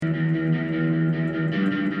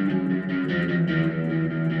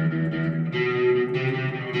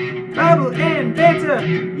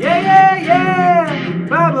Yeah, yeah, yeah.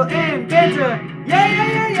 Bible and banter. Yeah, yeah,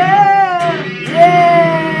 yeah, yeah.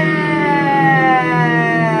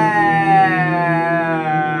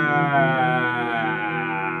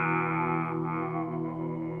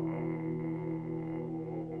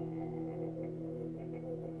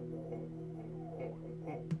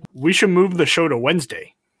 We should move the show to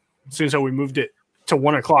Wednesday. Since we moved it to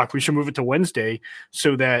 1:00, we should move it to Wednesday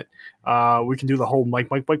so that we can do the whole Mike.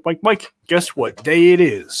 Guess what day it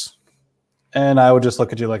is? And I would just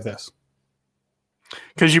look at you like this.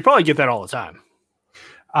 Because you probably get that all the time.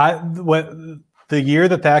 The year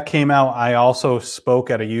that came out, I also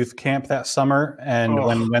spoke at a youth camp that summer. And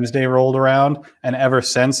when Wednesday rolled around, and ever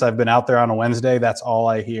since I've been out there on a Wednesday, that's all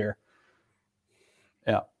I hear.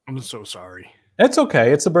 Yeah. I'm so sorry. It's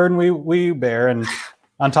okay. It's a burden we bear. And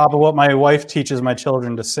on top of what my wife teaches my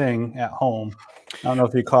children to sing at home. I don't know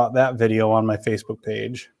if you caught that video on my Facebook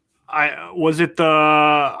page. I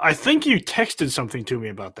think you texted something to me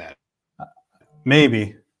about that.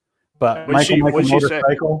 Maybe. But Michael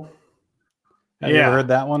Motorcycle. Have you ever heard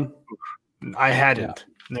that one? I hadn't.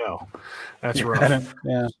 Yeah. No. That's rough.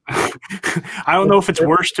 Yeah. I don't know if it's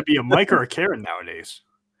worse to be a Mike or a Karen nowadays.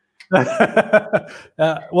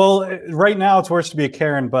 Well, right now it's worse to be a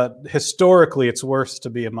Karen, but historically it's worse to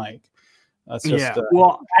be a Mike. That's just,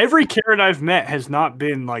 well, every Karen I've met has not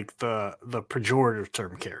been like the pejorative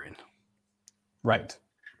term Karen. Right.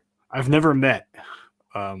 I've never met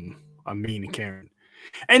a mean Karen.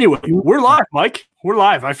 Anyway, we're live, Mike. We're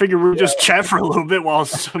live. I figured we'd just chat for a little bit while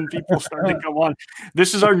some people start to come on.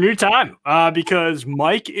 This is our new time because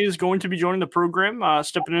Mike is going to be joining the program,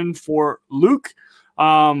 stepping in for Luke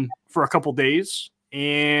for a couple days,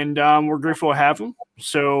 and we're grateful to have him.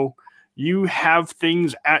 So you have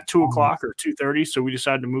things at 2:00 or 2:30, so we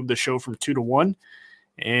decided to move the show from 2 to 1,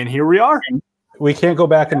 and here we are. We can't go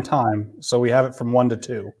back in time, so we have it from 1 to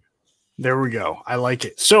 2. There we go. I like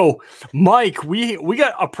it. So, Mike, we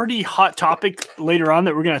got a pretty hot topic later on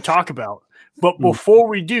that we're going to talk about. But before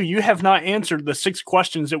we do, you have not answered the 6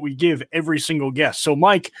 questions that we give every single guest. So,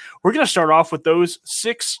 Mike, we're going to start off with those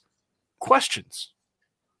 6 questions.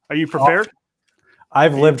 Are you prepared?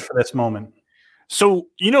 I've lived for this moment. So,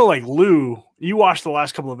 like Lou, you watched the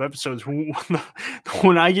last couple of episodes.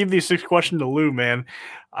 When I gave these 6 questions to Lou, man,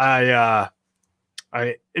 I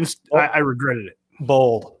regretted it.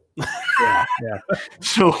 Bold. Yeah.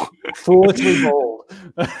 So foolishly bold.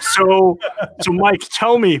 So Mike,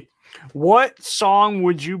 tell me, what song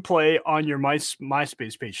would you play on your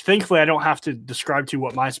MySpace page? Thankfully, I don't have to describe to you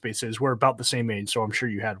what MySpace is. We're about the same age, so I'm sure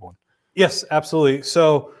you had one. Yes, absolutely.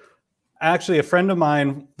 So actually, a friend of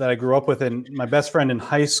mine that I grew up with, and my best friend in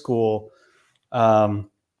high school,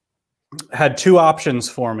 had 2 options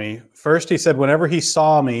for me. First, he said whenever he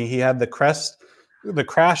saw me, he had the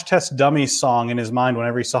Crash Test Dummy song in his mind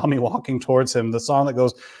whenever he saw me walking towards him. The song that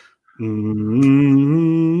goes,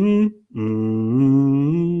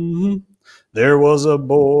 there was a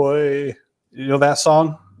boy. You know that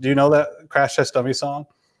song? Do you know that Crash Test Dummy song?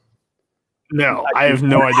 No, I have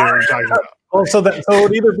no idea what you're talking about. Well, so it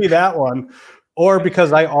would either be that one, or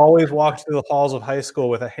because I always walked through the halls of high school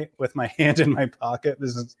with my hand in my pocket.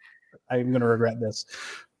 I'm going to regret this.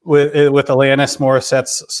 With Alanis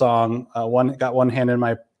Morissette's song, got one hand in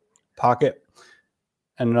my pocket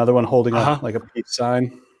and another one holding up like a peace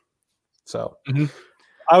sign. So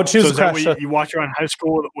I would choose. So is that what you walked around high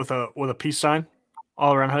school with a peace sign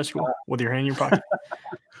all around high school with your hand in your pocket?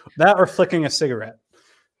 That or flicking a cigarette.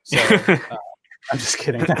 So I'm just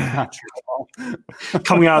kidding. That's not true.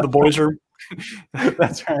 Coming out of the boys' room.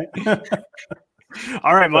 That's right.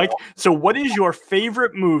 All right, Mike. So what is your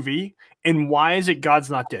favorite movie and why is it God's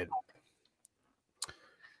Not Dead?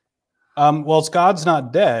 Well, it's God's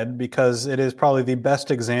Not Dead because it is probably the best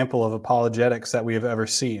example of apologetics that we have ever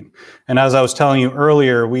seen. And as I was telling you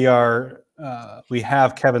earlier, we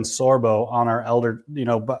have Kevin Sorbo on our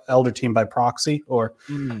elder team by proxy or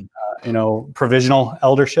provisional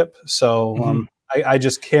eldership. So I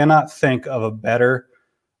just cannot think of a better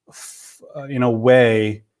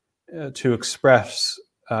way to express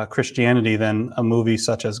Christianity than a movie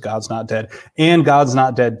such as God's Not Dead and God's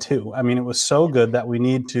Not Dead 2. I mean, it was so good that we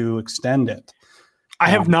need to extend it. I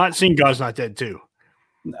have not seen God's Not Dead 2.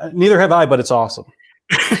 Neither have I, but it's awesome.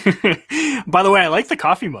 By the way, I like the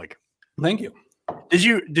coffee mug. Thank you. Did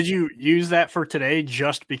you use that for today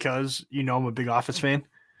just because I'm a big Office fan?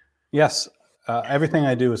 Yes. Everything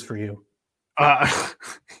I do is for you.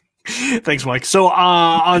 Thanks, Mike. So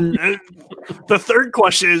on the third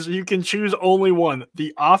question is you can choose only one,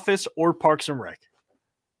 The Office or Parks and Rec.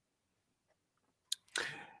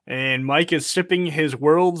 And Mike is sipping his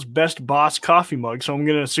world's best boss coffee mug, so I'm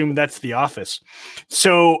going to assume that's The Office.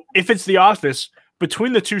 So if it's The Office,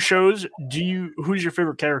 between the two shows, who's your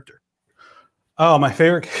favorite character? Oh, my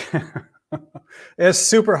favorite. It's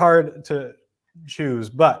super hard to choose,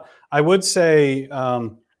 but I would say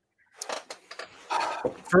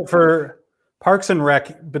for Parks and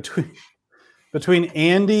Rec, between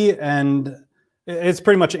Andy and it's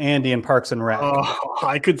pretty much Andy and Parks and Rec. Oh,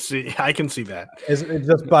 I can see that. It's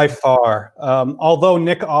just by far. Although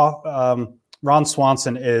Ron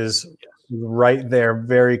Swanson is right there,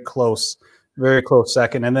 very close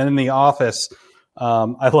second. And then in The Office,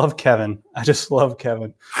 I love Kevin. I just love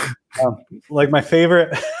Kevin. Like my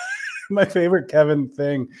favorite Kevin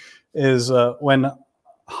thing is when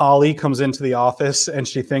Holly comes into the office and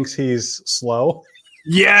she thinks he's slow.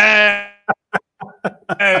 Yeah.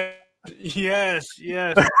 Yes.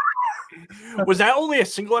 Was that only a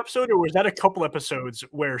single episode, or was that a couple episodes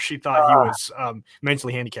where she thought he was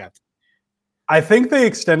mentally handicapped? I think they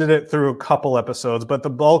extended it through a couple episodes, but the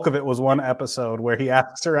bulk of it was one episode where he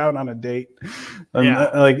asks her out on a date.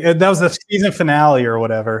 That was the season finale or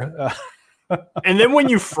whatever. And then when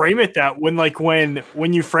you frame it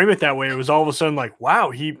when you frame it that way, it was all of a sudden like,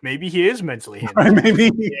 wow, maybe he is mentally handicapped.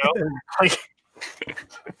 Maybe.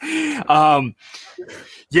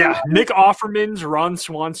 Nick Offerman's Ron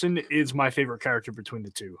Swanson is my favorite character between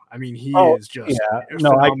the two. I mean, he is just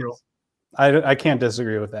phenomenal. I can't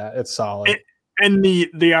disagree with that. It's solid. And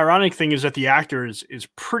the ironic thing is that the actor is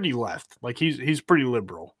pretty left. Like he's pretty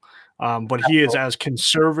liberal. But he is as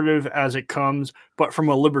conservative as it comes, but from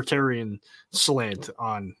a libertarian slant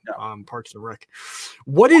on Parks and Rec.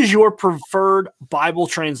 What is your preferred Bible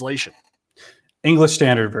translation? English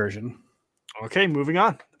Standard Version. Okay, moving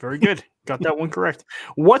on. Very good. Got that one correct.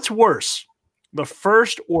 What's worse, the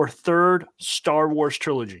first or third Star Wars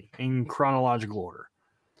trilogy in chronological order?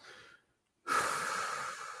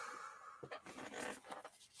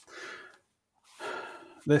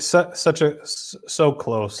 They're so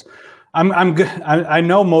close. I'm good. I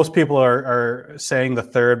know most people are saying the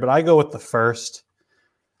third, but I go with the first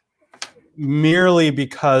merely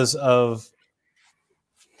because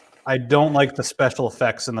I don't like the special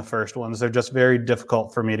effects in the first ones. They're just very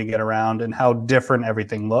difficult for me to get around, and how different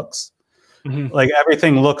everything looks. Mm-hmm. Like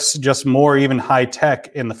everything looks just more even high tech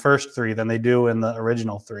in the first three than they do in the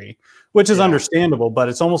original three, which is understandable, but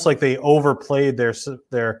it's almost like they overplayed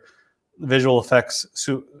their visual effects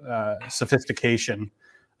sophistication.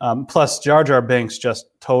 Plus, Jar Jar Binks just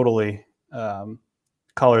totally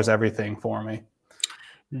colors everything for me.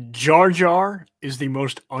 Jar Jar is the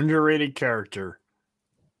most underrated character.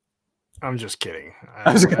 I'm just kidding.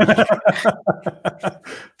 I was going to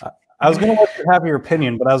let you have your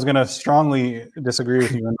opinion, but I was going to strongly disagree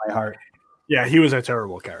with you in my heart. Yeah, he was a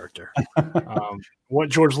terrible character. What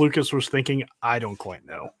George Lucas was thinking, I don't quite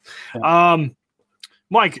know. Yeah.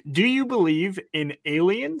 Mike, do you believe in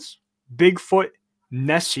aliens, Bigfoot,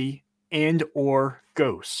 Nessie, and or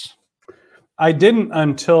ghosts? I didn't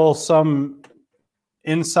until some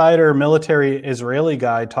insider military Israeli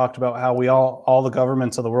guy talked about how all the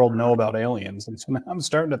governments of the world know about aliens. And so now I'm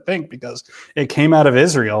starting to think, because it came out of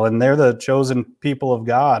Israel and they're the chosen people of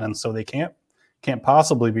God, and so they can't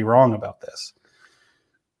possibly be wrong about this.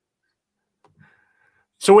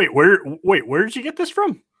 So where did you get this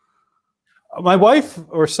from? My wife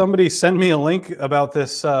or somebody sent me a link about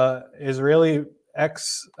this Israeli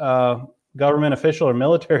government official or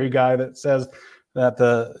military guy that says that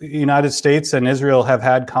the United States and Israel have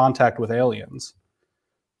had contact with aliens.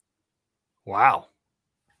 Wow.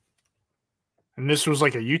 And this was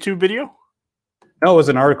like a YouTube video? No, it was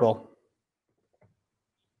an article.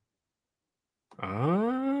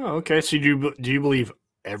 Oh, okay. So do you believe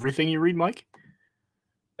everything you read, Mike?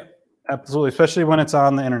 Absolutely, especially when it's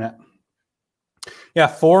on the internet. Yeah,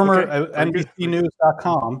 former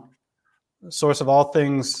NBCnews.com, source of all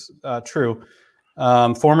things true.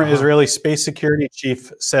 Former Israeli space security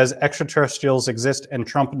chief says extraterrestrials exist and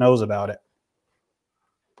Trump knows about it.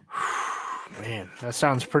 Man, that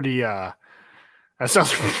sounds pretty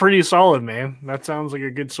solid, man. That sounds like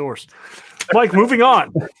a good source. Mike, moving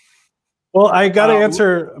on. Well, I got to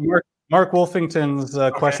answer Mark Wolfington's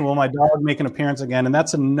question. Will my dog make an appearance again? And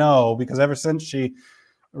that's a no, because ever since she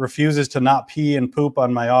refuses to not pee and poop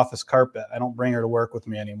on my office carpet, I don't bring her to work with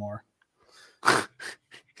me anymore.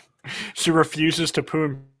 She refuses to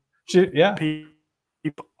poop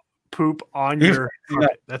on your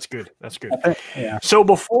carpet. That's good. That's good. Yeah. So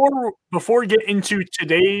before we get into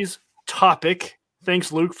today's topic,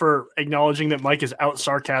 thanks, Luke, for acknowledging that Mike is out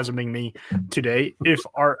sarcasming me today, if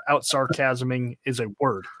our out sarcasming is a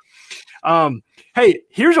word. Hey,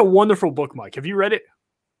 here's a wonderful book, Mike. Have you read it?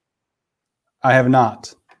 I have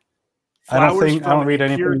not. I don't read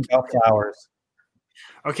anything Pure about flowers.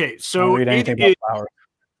 Okay, I don't so read anything about flowers.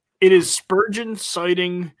 it is Spurgeon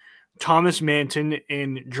citing Thomas Manton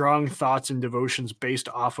and drawing thoughts and devotions based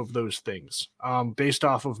off of those things, based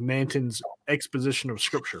off of Manton's exposition of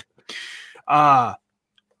Scripture.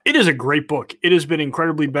 It is a great book. It has been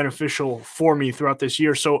incredibly beneficial for me throughout this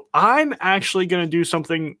year. So I'm actually going to do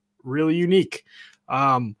something really unique.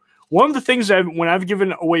 One of the things that when I've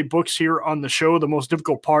given away books here on the show, the most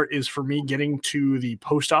difficult part is for me getting to the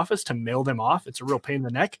post office to mail them off. It's a real pain in the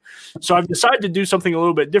neck. So I've decided to do something a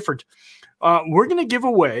little bit different. We're going to give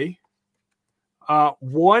away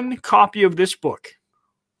one copy of this book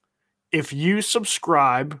if you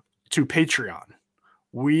subscribe to Patreon.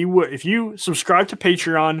 If you subscribe to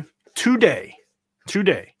Patreon today,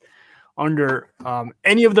 under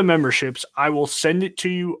any of the memberships, I will send it to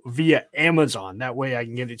you via Amazon. That way I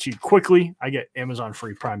can get it to you quickly. I get Amazon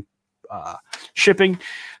free Prime shipping.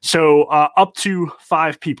 So up to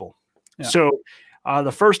 5 people. Yeah. So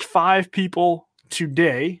the first 5 people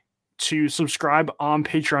today to subscribe on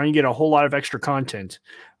Patreon, you get a whole lot of extra content.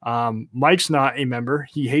 Mike's not a member.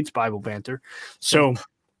 He hates Bible Banter. So,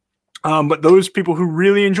 but those people who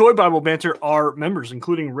really enjoy Bible Banter are members,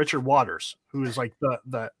 including Richard Waters, who is like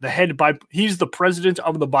the head he's the president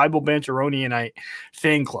of the Bible Banteronianite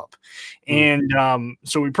fan club. And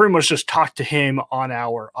so we pretty much just talked to him on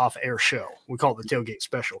our off-air show. We call it the Tailgate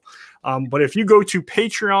Special. But if you go to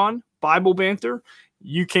Patreon Bible Banter,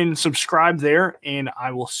 you can subscribe there, and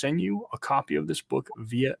I will send you a copy of this book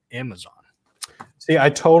via Amazon. See, I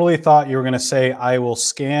totally thought you were going to say, I will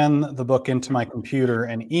scan the book into my computer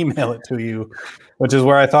and email it to you, which is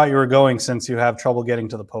where I thought you were going since you have trouble getting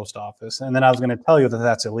to the post office. And then I was going to tell you that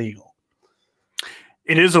that's illegal.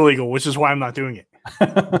 It is illegal, which is why I'm not doing it.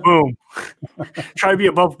 Boom. Try to be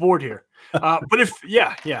above board here. But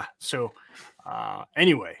yeah. So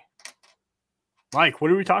anyway, Mike, what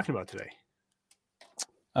are we talking about today?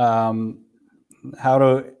 How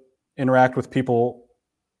to interact with people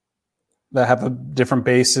that have a different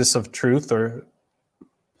basis of truth or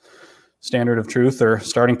standard of truth or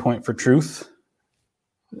starting point for truth.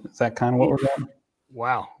 Is that kind of what we're doing?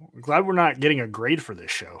 Wow. I'm glad we're not getting a grade for this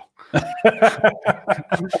show.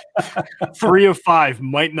 3 of 5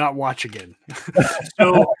 might not watch again.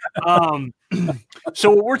 So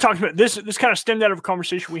what we're talking about, this kind of stemmed out of a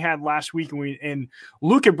conversation we had last week, and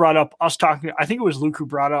Luke had brought up us talking. I think it was Luke who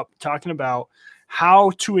brought up talking about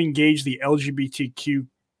how to engage the LGBTQ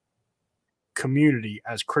community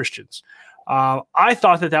as Christians. I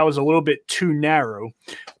thought that was a little bit too narrow,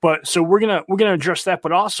 but so we're gonna address that,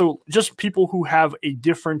 but also just people who have a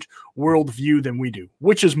different worldview than we do,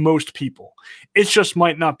 which is most people. It just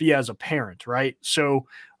might not be as apparent, right? So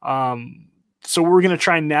we're gonna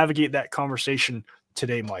try and navigate that conversation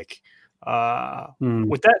today, Mike.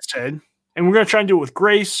 With that said, and we're gonna try and do it with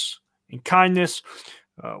grace and kindness.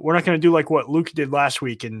 We're not gonna do like what Luke did last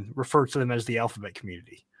week and refer to them as the alphabet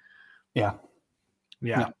community. Yeah.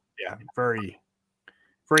 Very,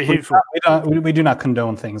 very hateful. We do not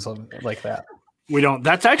condone things like that. We don't.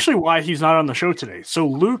 That's actually why he's not on the show today. So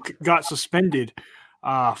Luke got suspended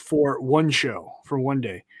for one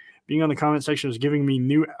day. Being on the comment section is giving me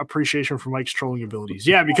new appreciation for Mike's trolling abilities.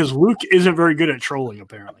 Yeah, because Luke isn't very good at trolling,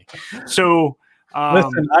 apparently. So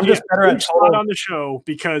listen, I'm just better at trolling on the show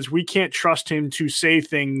because we can't trust him to say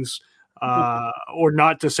things or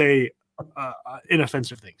not to say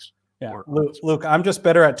inoffensive things. Yeah, Luke, I'm just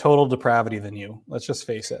better at total depravity than you. Let's just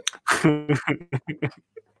face it.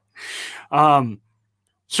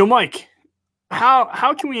 So Mike,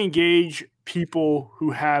 how can we engage people who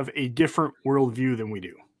have a different worldview than we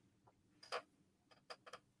do?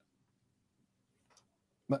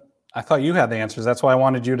 But I thought you had the answers. That's why I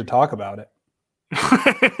wanted you to talk about it.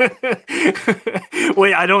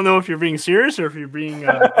 Wait, I don't know if you're being serious or if you're being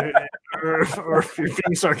or if you're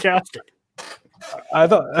being sarcastic. I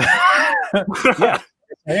thought, yeah,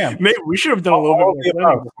 I am. Maybe we should have done a little bit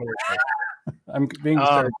more. I'm being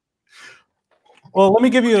disturbed. Well, let me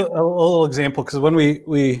give you a little example, because when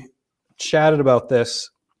we chatted about this,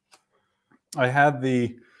 I had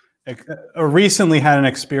recently had an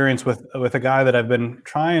experience with a guy that I've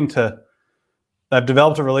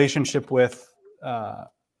developed a relationship with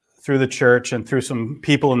through the church and through some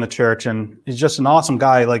people in the church, and he's just an awesome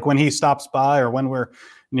guy. Like when he stops by or when we're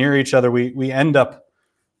near each other, we end up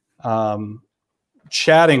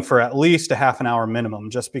chatting for at least a half an hour minimum,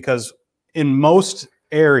 just because in most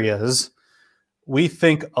areas we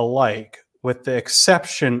think alike, with the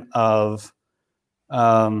exception of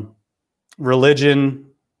religion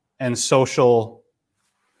and social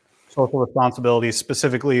social responsibilities,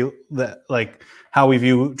 specifically that like how we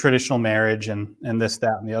view traditional marriage and this,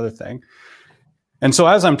 that, and the other thing. And so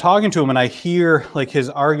as I'm talking to him and I hear like his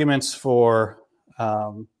arguments for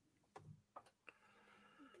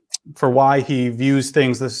why he views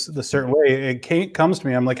things the certain way, it comes to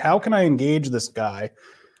me. I'm like, how can I engage this guy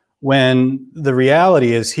when the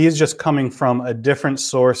reality is he is just coming from a different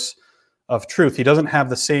source of truth? He doesn't have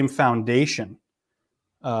the same foundation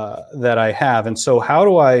that I have. And so how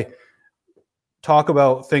do I talk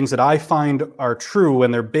about things that I find are true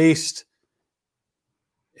when they're based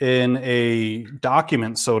in a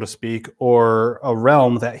document, so to speak, or a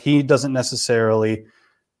realm that he doesn't necessarily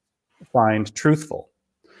find truthful?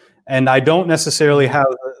 And I don't necessarily have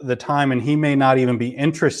the time, and he may not even be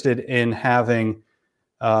interested in having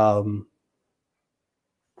an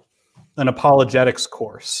apologetics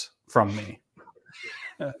course from me,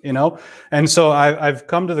 And so I've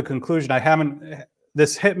come to the conclusion,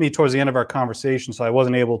 this hit me towards the end of our conversation, so I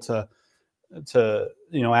wasn't able to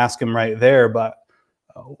ask him right there. But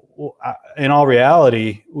in all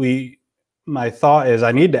reality, my thought is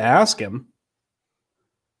I need to ask him,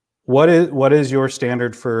 what is your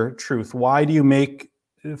standard for truth? Why do you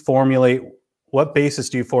formulate? What basis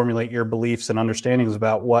do you formulate your beliefs and understandings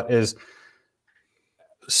about what is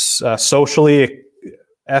socially,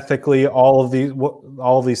 ethically, all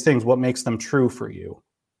of these things? What makes them true for you?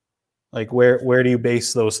 Like where do you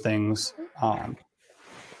base those things on?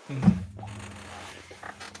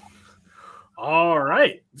 All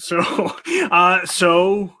right. So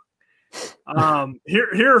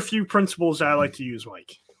here are a few principles I like to use,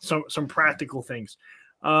 Mike. Some practical things.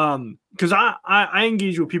 Because I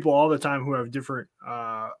engage with people all the time who have different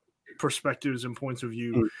perspectives and points of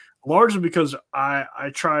view, largely because I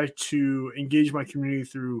try to engage my community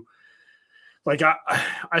through, like,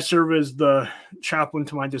 I serve as the chaplain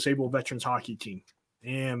to my disabled veterans hockey team,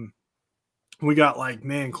 and we got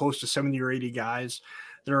close to 70 or 80 guys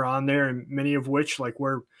that are on there, and many of which, like,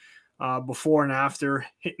 we're before and after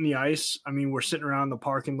hitting the ice. I mean, we're sitting around the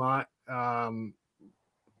parking lot,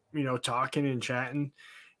 talking and chatting.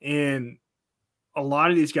 And a lot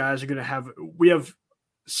of these guys are going to we have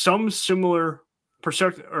some similar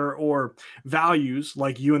perspective or values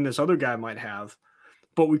like you and this other guy might have,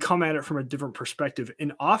 but we come at it from a different perspective.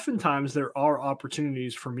 And oftentimes there are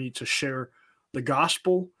opportunities for me to share the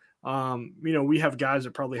gospel. We have guys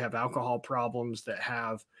that probably have alcohol problems, that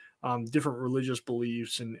have different religious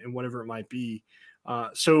beliefs and whatever it might be.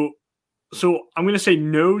 So I'm going to say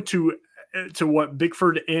no to what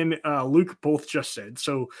Bickford and Luke both just said.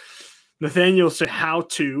 So Nathaniel said, how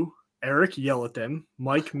to. Eric, yell at them.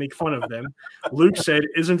 Mike, make fun of them. Luke said,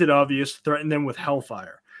 isn't it obvious? Threaten them with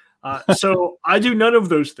hellfire. So I do none of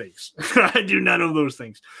those things. I do none of those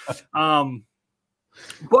things.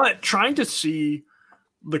 But trying to see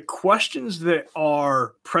the questions that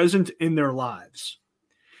are present in their lives,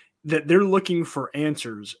 that they're looking for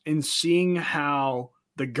answers, and seeing how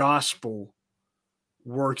the gospel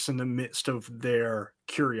works in the midst of their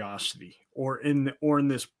curiosity or in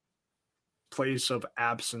this place of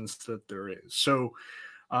absence that there is. So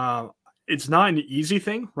it's not an easy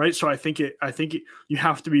thing, right? So I think you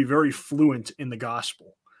have to be very fluent in the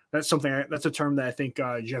gospel. That's a term that I think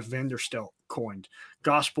Jeff Vanderstelt coined,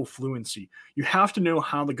 gospel fluency. You have to know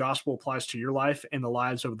how the gospel applies to your life and the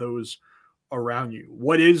lives of those around you.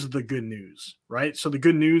 What is the good news, right? So the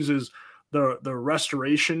good news is the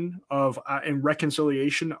restoration of and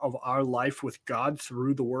reconciliation of our life with God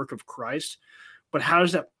through the work of Christ. But how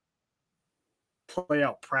does that play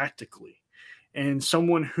out practically? And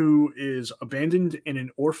someone who is abandoned and an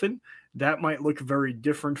orphan, that might look very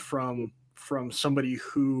different from somebody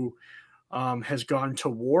who has gone to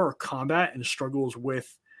war or combat and struggles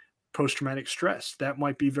with post-traumatic stress. That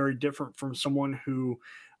might be very different from someone who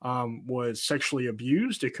was sexually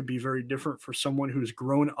abused. It could be very different for someone who's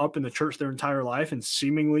grown up in the church their entire life and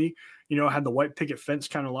seemingly, had the white picket fence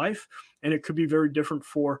kind of life. And it could be very different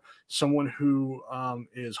for someone who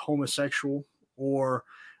is homosexual or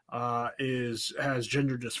has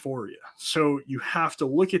gender dysphoria. So you have to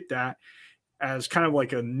look at that as kind of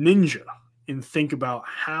like a ninja and think about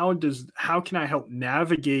how can I help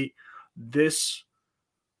navigate this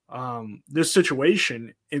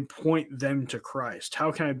situation and point them to Christ?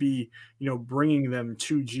 How can I be, bringing them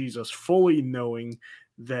to Jesus, fully knowing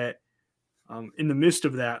that in the midst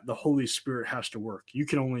of that, the Holy Spirit has to work. You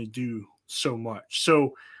can only do so much. So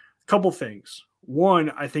a couple things. One,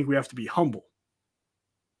 I think we have to be humble,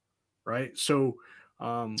 right? So,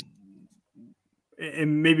 and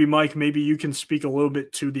maybe Mike, maybe you can speak a little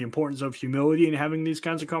bit to the importance of humility in having these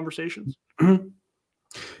kinds of conversations.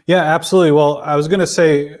 Yeah, absolutely. Well, I was going to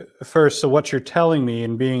say first, so what you're telling me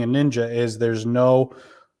in being a ninja is there's no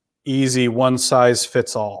easy one size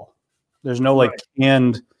fits all. There's no like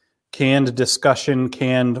canned discussion,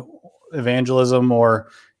 canned evangelism, or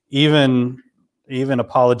even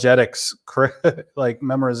apologetics like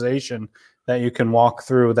memorization that you can walk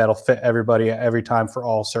through that'll fit everybody every time for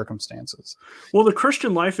all circumstances. Well, the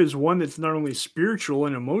Christian life is one that's not only spiritual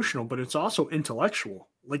and emotional, but it's also intellectual.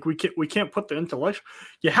 Like we can't put the intellectual.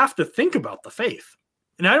 You have to think about the faith,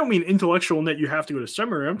 and I don't mean intellectual in that you have to go to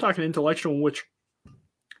seminary. I'm talking intellectual in which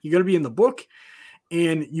you got to be in the book,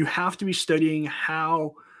 and you have to be studying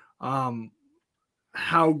how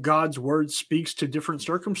God's word speaks to different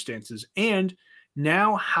circumstances, and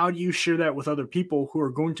now how do you share that with other people who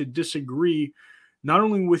are going to disagree not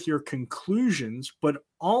only with your conclusions, but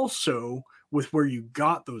also with where you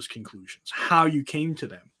got those conclusions, how you came to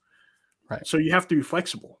them. Right. So you have to be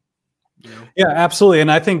flexible. Yeah, absolutely.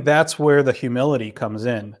 And I think that's where the humility comes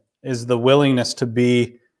in, is the willingness to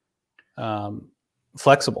be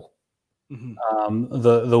flexible. Mm-hmm.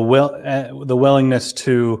 The willingness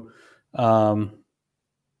to, not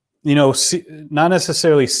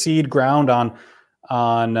necessarily cede ground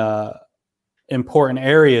on important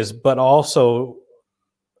areas, but also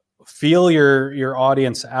feel your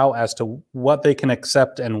audience out as to what they can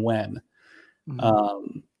accept and when.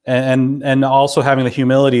 Mm-hmm. And also having the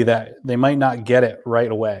humility that they might not get it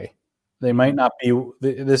right away. They might not be.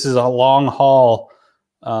 This is a long haul,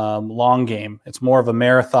 long game. It's more of a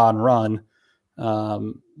marathon run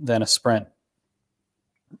than a sprint.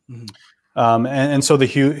 Mm-hmm. And so the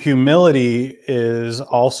humility is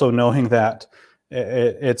also knowing that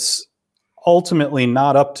it's ultimately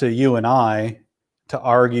not up to you and I to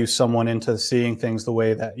argue someone into seeing things the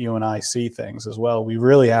way that you and I see things as well. We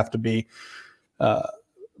really have to be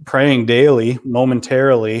praying daily,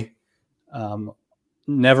 momentarily,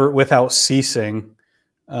 never without ceasing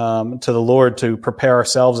to the Lord to prepare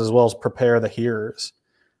ourselves as well as prepare the hearers.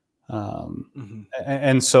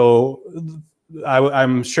 And so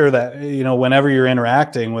I'm sure that, whenever you're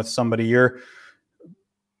interacting with somebody,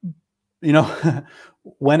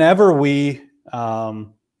 whenever we, I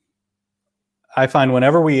find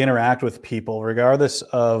whenever we interact with people, regardless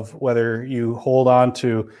of whether you hold on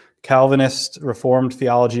to Calvinist Reformed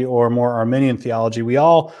theology or more Arminian theology, we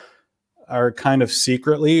all are kind of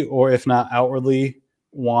secretly, or if not outwardly,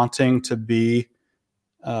 wanting to be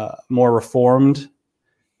more Reformed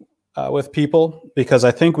with people, because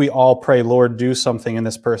I think we all pray, Lord, do something in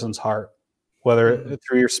this person's heart, whether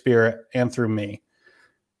through your Spirit and through me.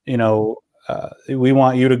 We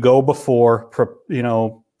want you to go before,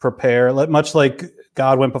 prepare, much like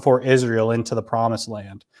God went before Israel into the promised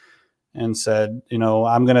land and said,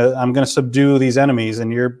 I'm gonna subdue these enemies,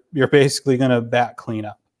 and you're basically gonna back clean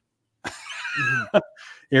up. Mm-hmm.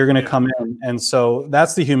 You're gonna come in, and so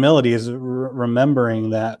that's the humility, is remembering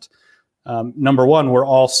that number one, we're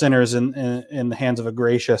all sinners in the hands of a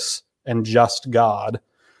gracious and just God,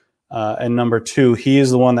 and number two, He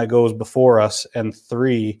is the one that goes before us, and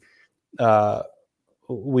three,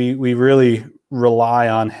 we really rely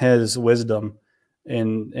on His wisdom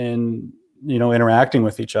in interacting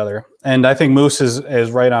with each other. And I think Moose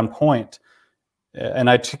is right on point. And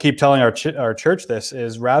I keep telling our church this,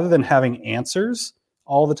 is rather than having answers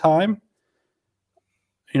all the time,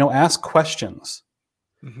 ask questions.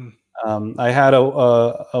 Mm-hmm. I had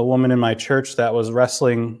a woman in my church that is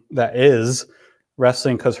wrestling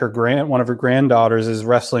because one of her granddaughters is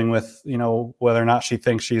wrestling with, whether or not she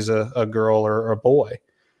thinks she's a girl or a boy.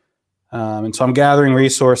 And so I'm gathering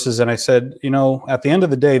resources, and I said, at the end of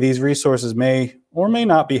the day, these resources may or may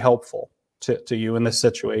not be helpful to you in this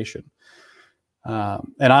situation.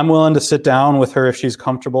 And I'm willing to sit down with her if she's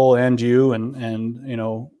comfortable, and you,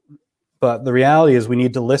 and but the reality is we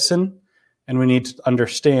need to listen and we need to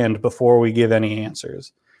understand before we give any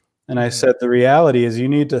answers. And I said, the reality is you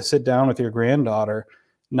need to sit down with your granddaughter,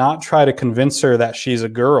 not try to convince her that she's a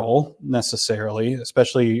girl necessarily,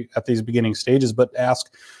 especially at these beginning stages, but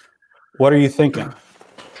ask, what are you thinking?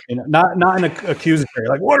 Not in an accusatory,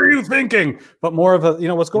 like, what are you thinking? But more of a,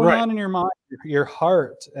 what's going on in your mind, your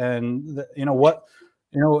heart, and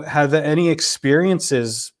have any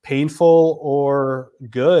experiences, painful or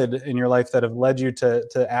good, in your life that have led you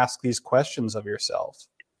to ask these questions of yourself?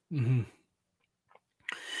 Mm-hmm.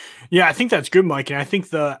 Yeah, I think that's good, Mike. And I think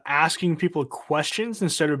the asking people questions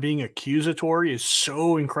instead of being accusatory is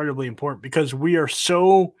so incredibly important, because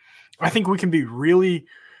I think we can be really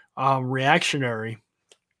reactionary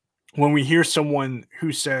when we hear someone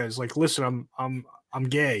who says, like, listen, I'm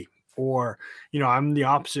gay, or, I'm the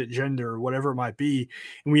opposite gender, or whatever it might be.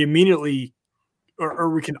 And we immediately or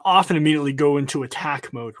we can often immediately go into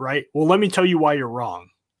attack mode, right? Well, let me tell you why you're wrong.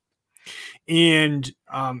 And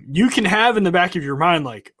you can have in the back of your mind,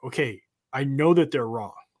 like, okay, I know that they're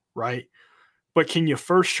wrong, right? But can you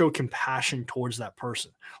first show compassion towards that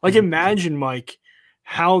person? Like, imagine, Mike,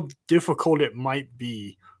 how difficult it might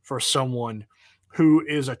be for someone who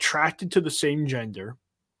is attracted to the same gender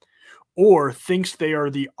or thinks they are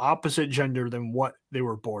the opposite gender than what they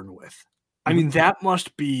were born with. I mean, that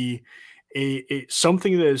must be a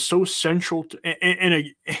something that is so central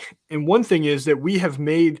to, and one thing is that we have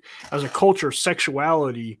made as a culture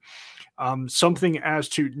sexuality something as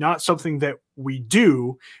to not something that we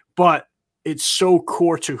do, but it's so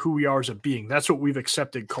core to who we are as a being. That's what we've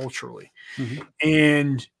accepted culturally.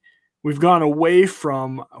 And we've gone away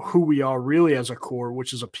from who we are really as a core,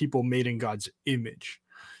 which is a people made in God's image.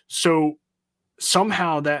 So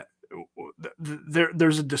somehow that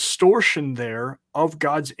there's a distortion there of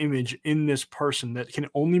God's image in this person that can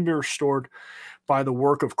only be restored by the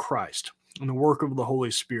work of Christ and the work of the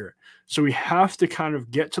Holy Spirit. So we have to kind of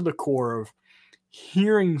get to the core of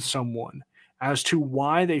hearing someone as to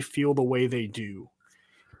why they feel the way they do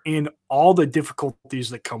and all the difficulties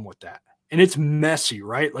that come with that. And it's messy,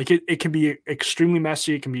 right? Like it can be extremely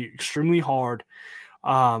messy. It can be extremely hard.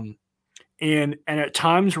 And at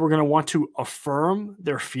times we're going to want to affirm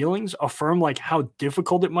their feelings, affirm like how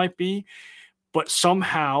difficult it might be, but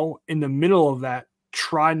somehow in the middle of that,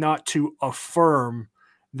 try not to affirm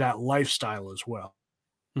that lifestyle as well.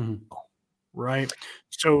 Right.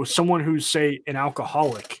 So someone who's, say, an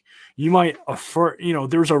alcoholic, you might affirm,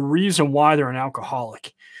 there's a reason why they're an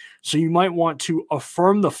alcoholic. So you might want to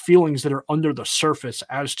affirm the feelings that are under the surface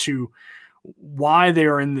as to why they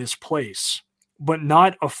are in this place, but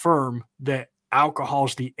not affirm that alcohol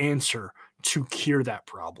is the answer to cure that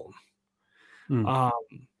problem.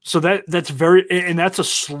 So that's that's a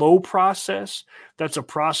slow process. That's a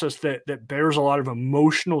process that bears a lot of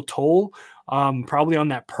emotional toll, probably on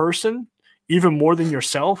that person, even more than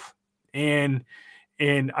yourself. And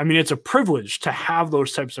I mean, it's a privilege to have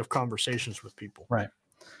those types of conversations with people. Right.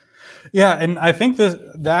 Yeah. And I think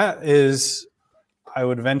that is, I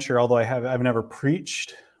would venture, although I've never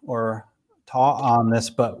preached or taught on this,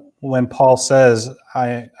 but when Paul says,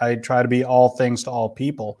 I try to be all things to all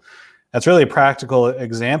people, that's really a practical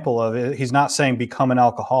example of it. He's not saying become an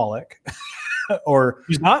alcoholic or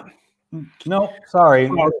he's not. No,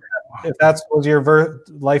 sorry. If that was your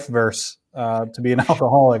life verse, to be an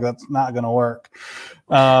alcoholic, that's not going to work.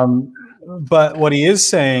 But what he is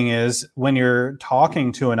saying is when you're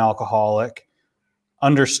talking to an alcoholic,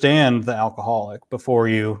 understand the alcoholic before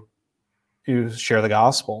you share the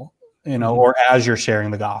gospel, or as you're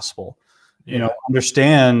sharing the gospel,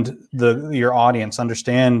 understand your audience,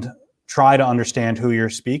 try to understand who you're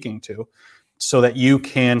speaking to so that you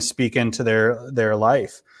can speak into their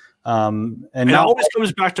life. And it always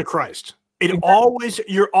comes back to Christ.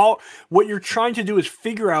 What you're trying to do is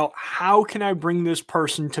figure out, how can I bring this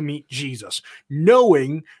person to meet Jesus,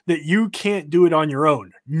 knowing that you can't do it on your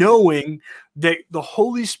own, knowing that the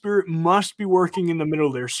Holy Spirit must be working in the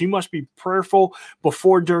middle there. So you must be prayerful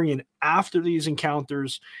before, during, and after these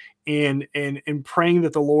encounters, and praying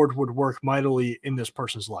that the Lord would work mightily in this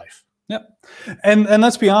person's life. Yep. And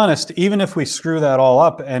let's be honest, even if we screw that all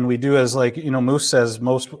up and we do as Moose says,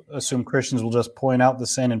 most assume Christians will just point out the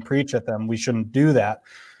sin and preach at them. We shouldn't do that.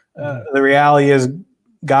 The reality is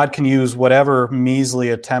God can use whatever measly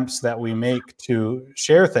attempts that we make to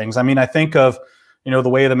share things. I mean, I think of, The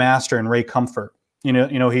Way of the Master and Ray Comfort.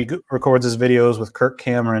 He records his videos with Kirk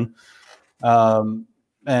Cameron.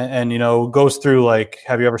 And goes through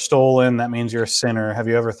have you ever stolen? That means you're a sinner. Have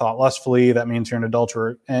you ever thought lustfully? That means you're an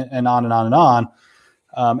adulterer, and on and on and on.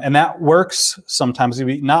 And that works sometimes,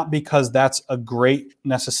 not because that's a great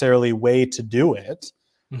necessarily way to do it,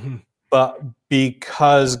 but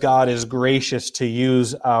because God is gracious to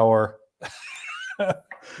use our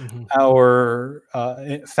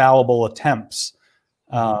fallible attempts.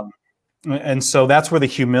 And so that's where the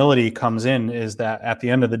humility comes in, is that at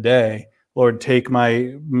the end of the day, Lord, take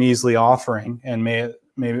my measly offering and may it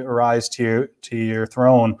arise to your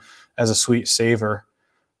throne as a sweet savor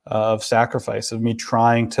of sacrifice, of me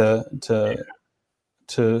trying to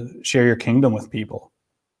share your kingdom with people.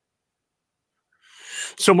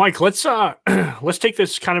 So, Mike, let's take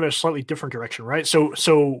this kind of a slightly different direction, right? So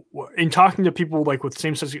in talking to people with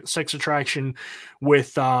same-sex attraction,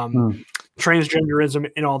 with transgenderism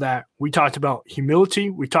and all that, we talked about humility.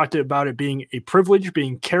 We talked about it being a privilege,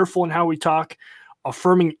 being careful in how we talk,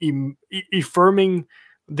 affirming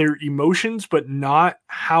their emotions, but not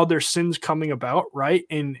how their sin's coming about, right?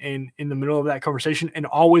 In the middle of that conversation, and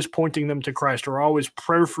always pointing them to Christ, or always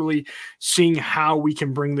prayerfully seeing how we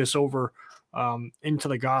can bring this over into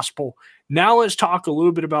the gospel. Now let's talk a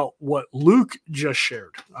little bit about what Luke just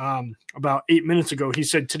shared about 8 minutes ago. He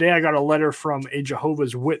said, "Today I got a letter from a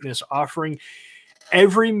Jehovah's Witness offering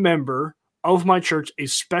every member of my church a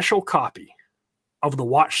special copy of the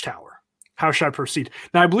Watchtower. How should I proceed?"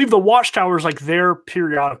 Now, I believe the Watchtower is like their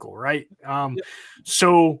periodical, right?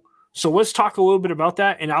 So let's talk a little bit about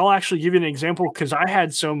that. And I'll actually give you an example, because I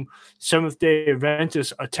had some Seventh-day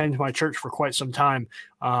Adventists attend my church for quite some time,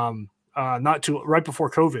 right before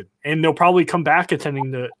COVID. And they'll probably come back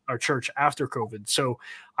attending our church after COVID. So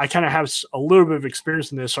I kind of have a little bit of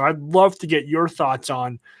experience in this. So I'd love to get your thoughts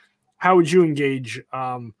on how would you engage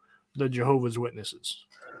the Jehovah's Witnesses?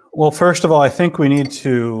 Well, first of all, I think we need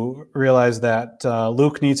to realize that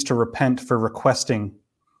Luke needs to repent for requesting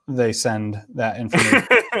they send that information.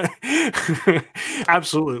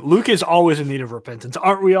 Absolutely. Luke is always in need of repentance.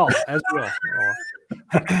 Aren't we all? As well.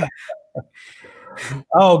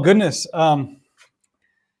 Oh, goodness.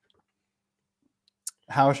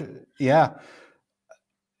 Yeah.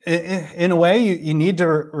 In a way, you need to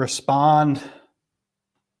respond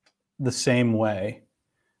the same way.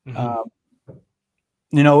 Mm-hmm.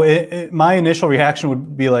 My initial reaction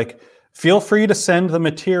would be like, feel free to send the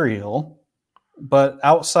material, but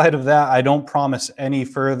outside of that, I don't promise any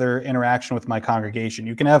further interaction with my congregation.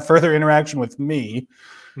 You can have further interaction with me,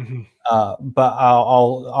 mm-hmm. But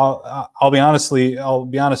I'll be honest.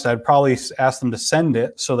 I'd probably ask them to send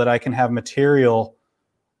it so that I can have material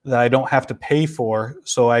that I don't have to pay for,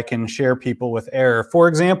 so I can share people with error. For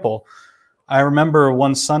example, I remember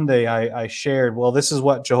one Sunday I shared, well, this is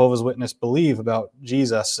what Jehovah's Witnesses believe about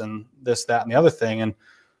Jesus and this, that, and the other thing. And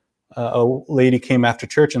a lady came after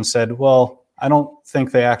church and said, well, I don't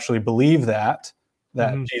think they actually believe that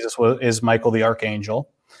mm-hmm. Jesus is Michael the Archangel.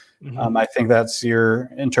 Mm-hmm. I think that's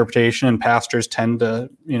your interpretation, and pastors tend to,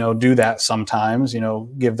 do that sometimes,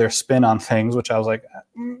 give their spin on things, which I was like,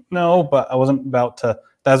 no, but I wasn't about to.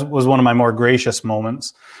 That was one of my more gracious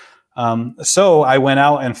moments. So I went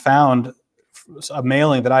out and found a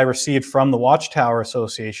mailing that I received from the Watchtower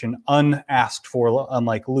Association, unasked for,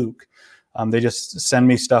 unlike Luke. They just send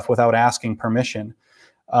me stuff without asking permission.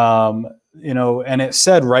 And it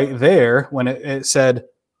said right there, when it said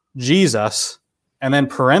Jesus, and then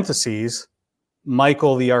parentheses,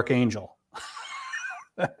 Michael the Archangel.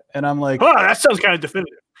 And I'm like, oh, that sounds kind of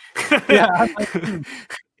definitive. Yeah. I'm like,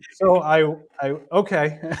 so I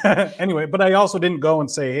okay. Anyway, but I also didn't go and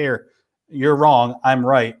say, here, you're wrong, I'm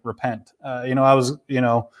right, repent. I was,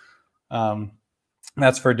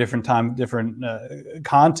 that's for a different time, different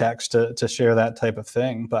context to share that type of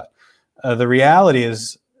thing. But the reality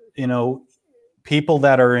is, people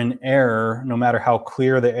that are in error, no matter how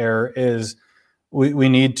clear the error is, we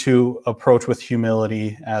need to approach with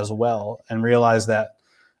humility as well, and realize that,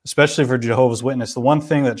 especially for Jehovah's Witness, the one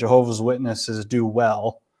thing that Jehovah's Witnesses do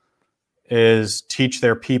well is teach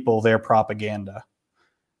their people their propaganda.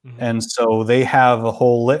 Mm-hmm. And so they have a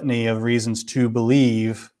whole litany of reasons to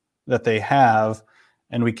believe that they have,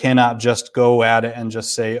 and we cannot just go at it and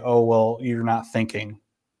just say, oh, well, you're not thinking.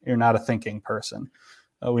 You're not a thinking person.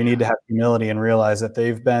 We need to have humility and realize that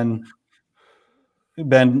they've been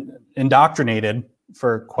indoctrinated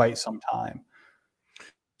for quite some time.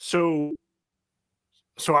 So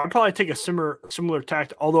I'd probably take a similar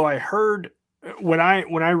tact, although I heard when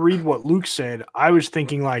I read what Luke said, I was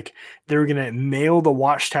thinking like they were going to mail the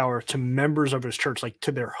Watchtower to members of his church, like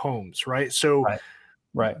to their homes, right? So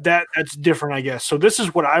right. That's different, I guess. So this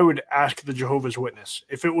is what I would ask the Jehovah's Witness.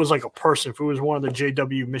 If it was like a person, if it was one of the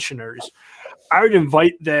JW missionaries, I would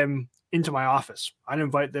invite them into my office. I'd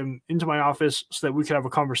invite them into my office so that we could have a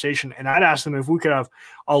conversation, and I'd ask them if we could have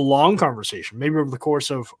a long conversation, maybe over the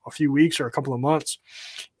course of a few weeks or a couple of months,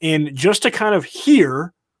 and just to kind of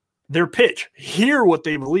hear their pitch, hear what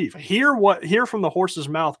they believe, hear from the horse's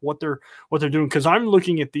mouth what they're doing. Because I'm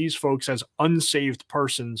looking at these folks as unsaved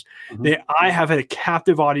persons mm-hmm. that I have a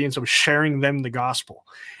captive audience of sharing them the gospel.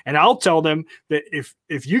 And I'll tell them that if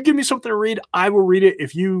you give me something to read, I will read it.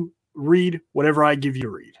 If you read whatever I give you to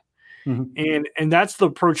read. Mm-hmm. And that's the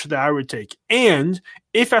approach that I would take. And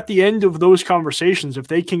if at the end of those conversations, if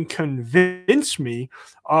they can convince me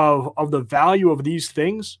of the value of these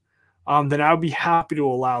things, then I would be happy to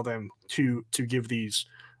allow them to give these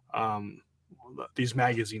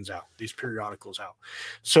magazines out, these periodicals out.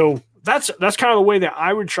 So that's kind of the way that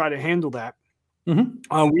I would try to handle that.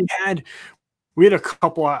 Mm-hmm. We had a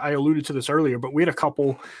couple, I alluded to this earlier, but we had a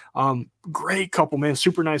couple, great couple, man,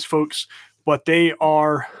 super nice folks but they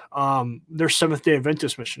are they're Seventh-day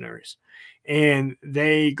Adventist missionaries, and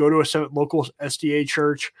they go to a local SDA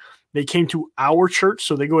church. They came to our church,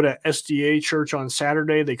 so they go to SDA church on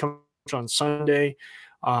Saturday. They come on Sunday.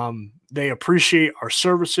 They appreciate our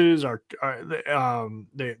services.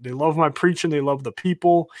 They love my preaching. They love the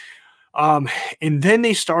people. And then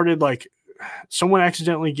they started, like, someone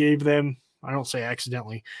accidentally gave them, I don't say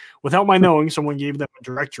accidentally, without my knowing, someone gave them a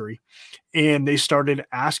directory, and they started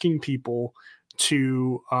asking people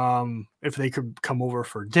to, if they could come over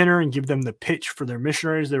for dinner and give them the pitch for their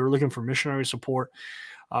missionaries. They were looking for missionary support.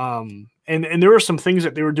 And there were some things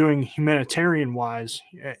that they were doing humanitarian wise,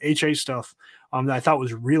 HA stuff, that I thought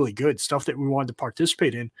was really good stuff that we wanted to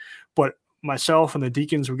participate in. But myself and the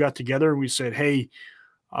deacons, we got together and we said, hey,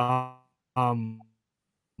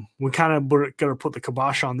 we kind of got to put the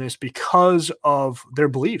kibosh on this because of their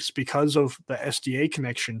beliefs, because of the SDA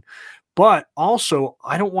connection. But also,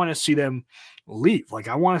 I don't want to see them leave. Like,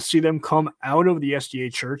 I want to see them come out of the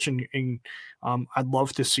SDA church, and I'd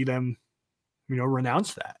love to see them,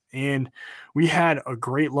 renounce that. And we had a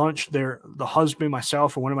great lunch there. The husband,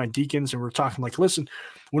 myself, and one of my deacons, and we're talking like, listen,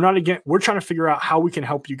 we're trying to figure out how we can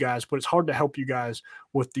help you guys, but it's hard to help you guys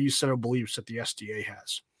with these set of beliefs that the SDA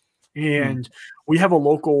has. And we have a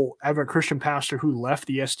local Advent Christian pastor who left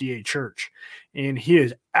the SDA church, and he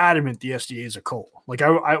is adamant the SDA is a cult. Like,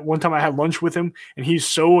 I one time I had lunch with him, and he's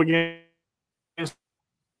so against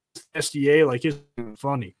SDA, like, it's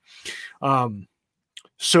funny.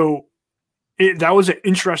 So that was an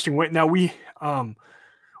interesting way. Now we kind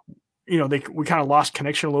of lost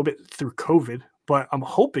connection a little bit through COVID, but I'm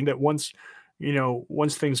hoping that once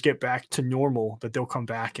things get back to normal, that they'll come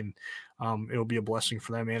back, and it'll be a blessing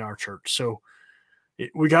for them and our church. So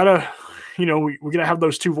we gotta have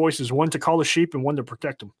those two voices, one to call the sheep and one to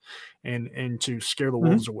protect them and to scare the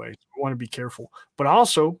wolves away. We want to be careful, but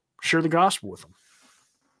also share the gospel with them.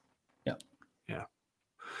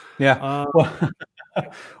 Yeah.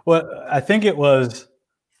 Well, I think it was,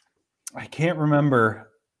 I can't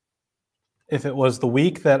remember if it was the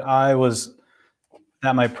week that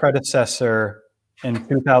my predecessor in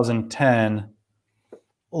 2010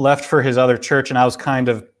 left for his other church, and I was kind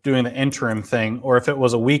of doing the interim thing, or if it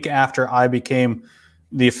was a week after I became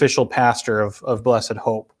the official pastor of Blessed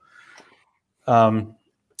Hope. I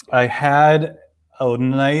had a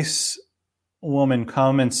nice woman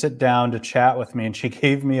come and sit down to chat with me, and she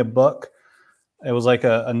gave me a book. It was like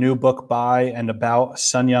a new book by and about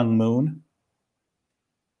Sun Myung Moon.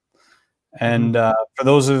 And for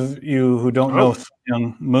those of you who don't know Sun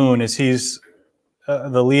Myung Moon, he's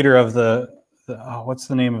the leader of what's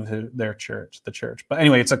the name of their church? The church. But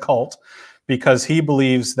anyway, it's a cult because he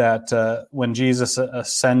believes that when Jesus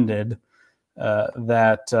ascended,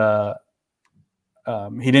 that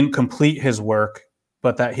he didn't complete his work,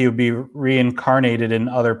 but that he would be reincarnated in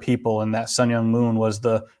other people, and that Sun Myung Moon was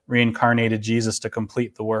the reincarnated Jesus to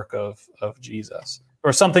complete the work of Jesus,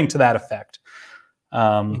 or something to that effect.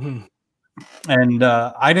 And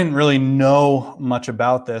I didn't really know much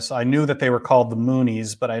about this. I knew that they were called the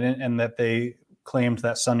Moonies, but I didn't, and that they claimed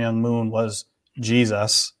that Sun Myung Moon was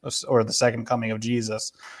Jesus, or the second coming of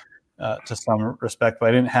Jesus, to some respect. But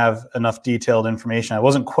I didn't have enough detailed information. I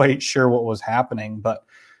wasn't quite sure what was happening, but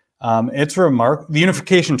it's remarkable. The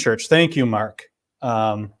Unification Church. Thank you, Mark.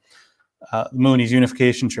 Mooney's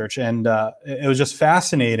Unification Church. And it was just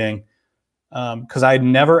fascinating because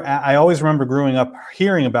I always remember growing up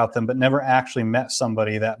hearing about them, but never actually met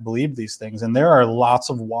somebody that believed these things. And there are lots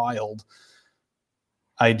of wild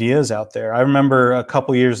ideas out there. I remember a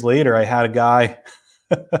couple years later, I had a guy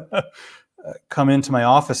come into my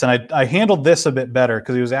office, and I handled this a bit better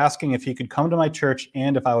because he was asking if he could come to my church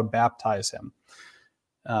and if I would baptize him.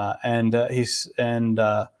 So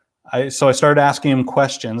I started asking him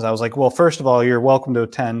questions. I was like, well, first of all, you're welcome to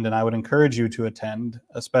attend, and I would encourage you to attend,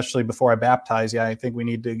 especially before I baptize you. I think we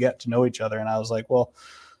need to get to know each other. And I was like, well,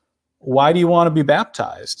 why do you want to be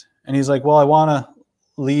baptized? And he's like, well, I want to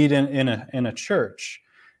lead in a church.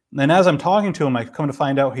 And then as I'm talking to him, I come to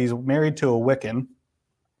find out he's married to a Wiccan.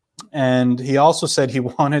 And he also said he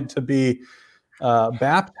wanted to be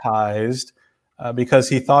baptized because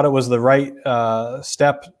he thought it was the right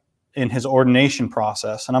step in his ordination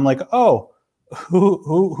process. And I'm like, oh,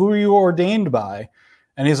 who are you ordained by?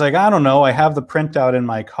 And he's like, I don't know. I have the printout in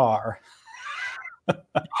my car.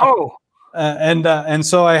 And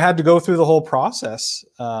so I had to go through the whole process,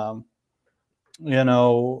 sharing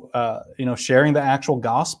the actual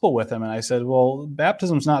gospel with him. And I said, well,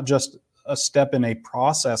 baptism's not just a step in a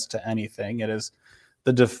process to anything. It is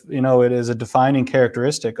it is a defining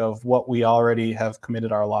characteristic of what we already have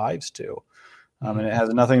committed our lives to. And it has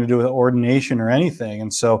nothing to do with ordination or anything.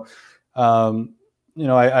 And so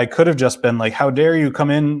I could have just been like, how dare you come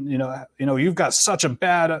in, you've got such a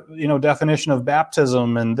bad, definition of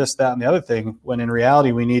baptism and this, that, and the other thing, when in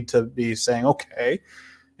reality, we need to be saying, okay,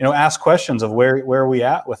 ask questions of where are we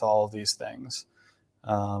at with all of these things,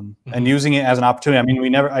 and using it as an opportunity. I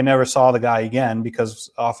mean, I never saw the guy again, because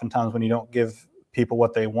oftentimes when you don't give people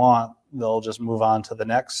what they want, they'll just move on to the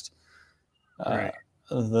next, Right.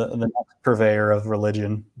 the next purveyor of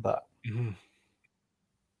religion. But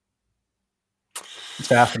it's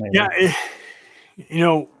fascinating.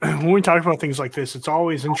 Yeah. When we talk about things like this, it's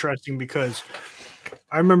always interesting, because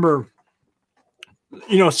I remember,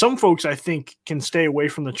 some folks, I think, can stay away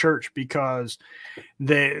from the church because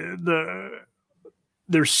there's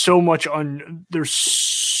so much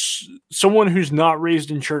there's someone who's not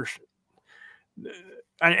raised in church.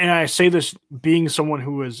 And I say this being someone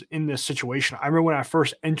who was in this situation. I remember when I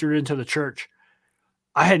first entered into the church,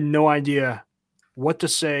 I had no idea what to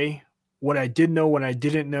say, what I did know, what I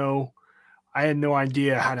didn't know. I had no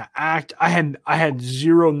idea how to act. I had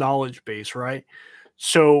zero knowledge base, right?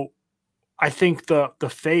 So I think the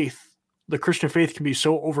Christian faith can be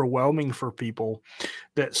so overwhelming for people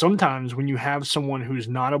that sometimes when you have someone who's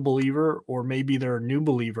not a believer, or maybe they're a new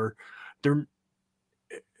believer,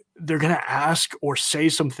 they're going to ask or say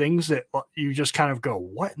some things that you just kind of go,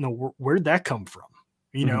 what in the world, where'd that come from?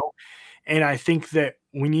 And I think that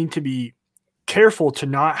we need to be careful to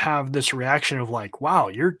not have this reaction of like, wow,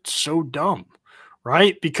 you're so dumb,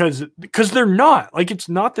 right? Because they're not. Like, it's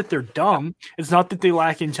not that they're dumb. It's not that they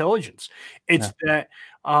lack intelligence. It's that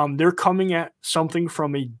they're coming at something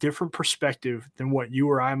from a different perspective than what you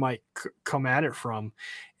or I might come at it from.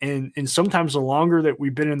 And sometimes the longer that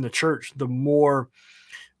we've been in the church, the more,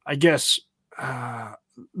 I guess, the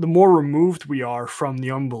more removed we are from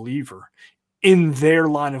the unbeliever in their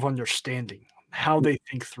line of understanding, how they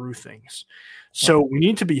think through things. So we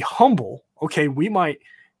need to be humble. Okay, we might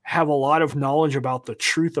have a lot of knowledge about the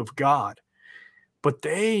truth of God, but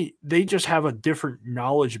they just have a different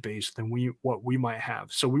knowledge base than what we might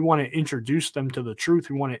have. So we want to introduce them to the truth.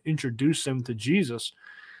 We want to introduce them to Jesus,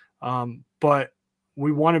 but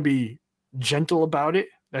we want to be gentle about it.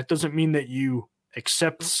 That doesn't mean that you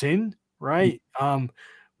accept sin, right? But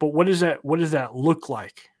what does that look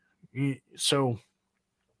like? So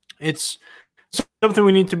it's something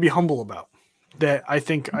we need to be humble about. That I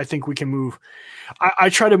think we can move. I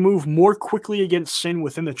try to move more quickly against sin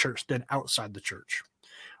within the church than outside the church.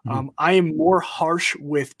 I am more harsh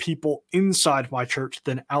with people inside my church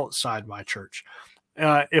than outside my church.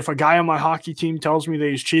 If a guy on my hockey team tells me that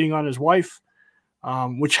he's cheating on his wife,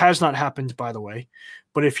 which has not happened, by the way,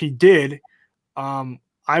 but if he did,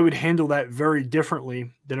 I would handle that very differently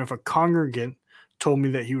than if a congregant told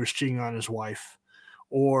me that he was cheating on his wife,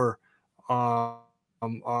 or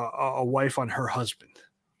a wife on her husband,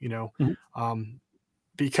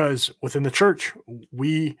 because within the church,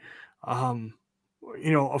 we,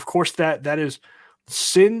 of course that is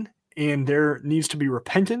sin, and there needs to be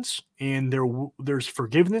repentance, and there's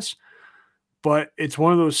forgiveness, but it's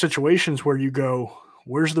one of those situations where you go,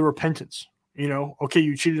 where's the repentance? Okay,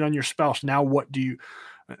 you cheated on your spouse. Now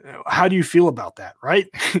how do you feel about that? Right.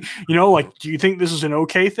 Like, do you think this is an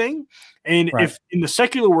okay thing? And if in the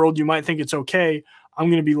secular world, you might think it's okay, I'm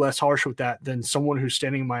going to be less harsh with that than someone who's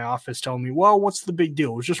standing in my office telling me, well, what's the big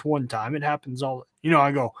deal? It was just one time. It happens all,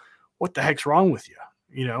 I go, what the heck's wrong with you?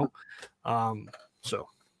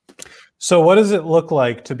 So what does it look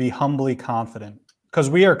like to be humbly confident? Because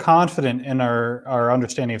we are confident in our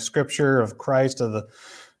understanding of Scripture, of Christ, of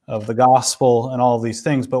the gospel, and all of these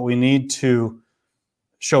things, but we need to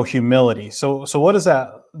show humility. So what does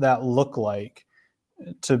that look like?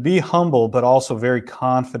 To be humble, but also very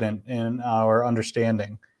confident in our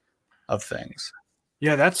understanding of things.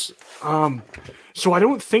 Yeah, that's so I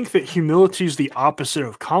don't think that humility is the opposite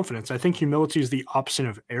of confidence. I think humility is the opposite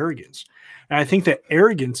of arrogance. And I think that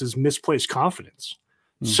arrogance is misplaced confidence.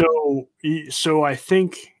 So I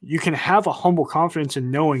think you can have a humble confidence in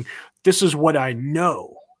knowing this is what I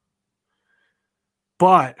know,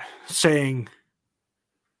 but saying,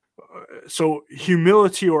 so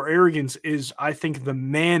humility or arrogance is, I think, the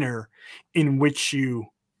manner in which you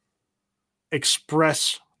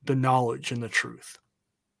express the knowledge and the truth.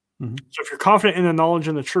 So if you're confident in the knowledge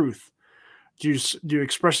and the truth, do you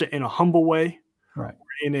express it in a humble way, right,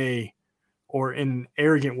 or in an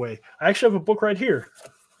arrogant way? I actually have a book right here,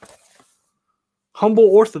 Humble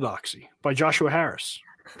Orthodoxy by Joshua Harris.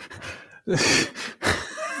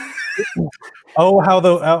 How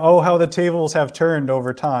the tables have turned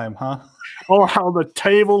over time, huh? Oh, how the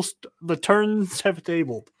turns have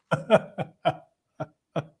tabled.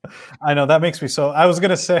 I know, that makes me so. I was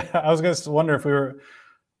gonna wonder if we were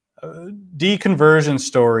deconversion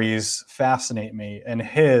stories fascinate me, and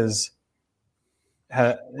his.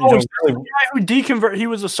 He's really, the guy who deconvert. He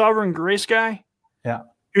was a Sovereign Grace guy. Yeah,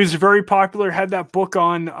 he was very popular. Had that book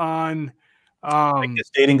on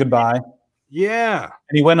Dating Goodbye. Yeah,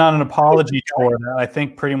 and he went on an apology tour that I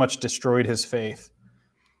think pretty much destroyed his faith.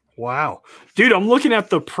 Wow, dude, I'm looking at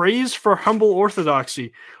the Praise for Humble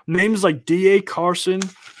Orthodoxy. Names like D.A. Carson,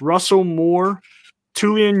 Russell Moore,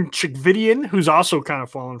 Tullian Chikvidian, who's also kind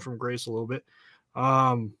of fallen from grace a little bit.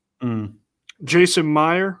 Jason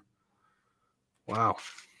Meyer. Wow.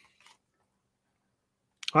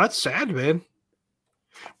 Well, that's sad, man.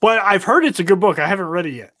 But I've heard it's a good book. I haven't read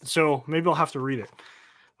it yet, so maybe I'll have to read it.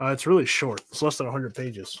 It's really short. It's less than 100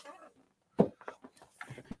 pages.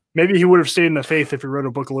 Maybe he would have stayed in the faith if he wrote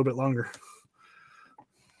a book a little bit longer.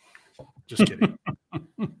 Just kidding.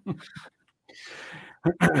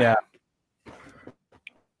 Yeah.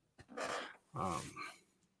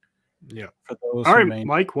 Yeah. For those all right,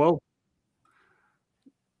 Mike. Well,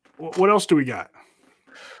 what else do we got?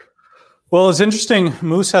 Well, it's interesting.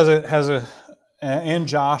 Moose and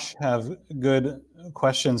Josh have good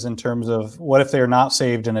questions in terms of what if they're not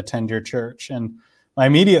saved and attend your church. And my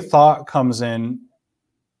immediate thought comes in,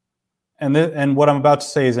 and what I'm about to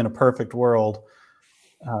say is in a perfect world,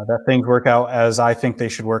 that things work out as I think they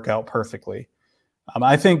should work out perfectly.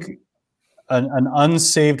 I think an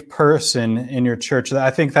unsaved person in your church,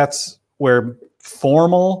 I think that's where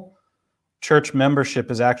formal church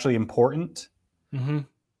membership is actually important. Mm-hmm.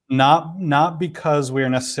 Not because we're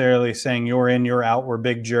necessarily saying you're in, you're out, we're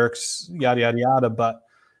big jerks, yada, yada, yada. But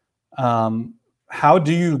how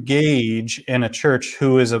do you gauge in a church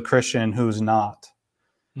who is a Christian, who's not?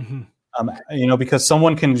 Mm-hmm. Because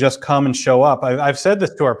someone can just come and show up. I've said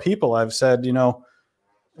this to our people. I've said,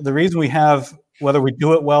 the reason we have, whether we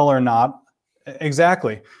do it well or not,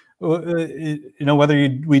 exactly, whether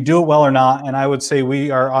we do it well or not, and I would say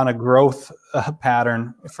we are on a growth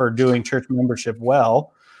pattern for doing church membership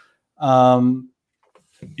well. Someone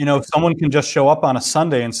can just show up on a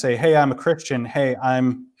Sunday and say, hey, I'm a Christian. Hey,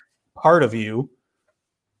 I'm part of you.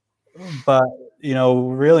 But,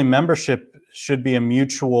 really membership should be a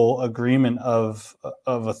mutual agreement of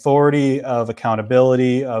authority, of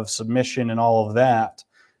accountability, of submission, and all of that,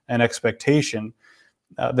 and expectation.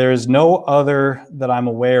 There is no other that I'm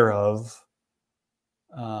aware of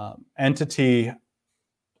entity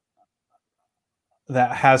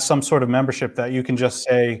that has some sort of membership that you can just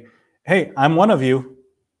say, hey, I'm one of you,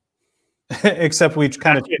 except we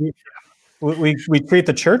kind of we treat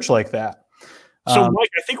the church like that. So, Mike,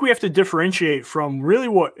 I think we have to differentiate from really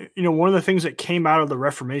what, one of the things that came out of the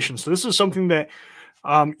Reformation. So this is something that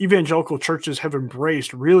evangelical churches have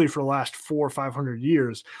embraced really for the last 400 or 500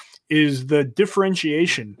 years, is the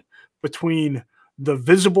differentiation between the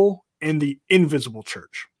visible and the invisible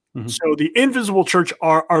church. Mm-hmm. So the invisible church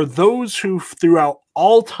are those who throughout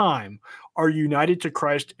all time are united to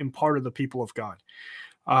Christ and part of the people of God.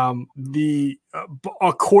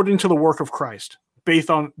 According to the work of Christ,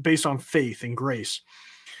 based on faith and grace.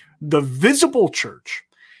 The visible church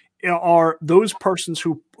are those persons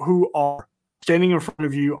who are standing in front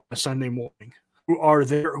of you on a Sunday morning, who are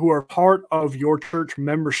there, who are part of your church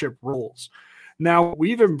membership roles. Now,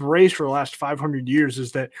 we've embraced for the last 500 years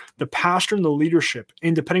is that the pastor and the leadership,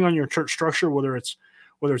 and depending on your church structure, whether it's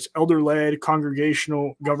elder-led,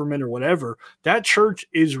 congregational, government, or whatever, that church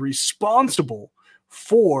is responsible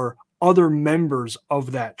for other members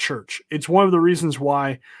of that church. It's one of the reasons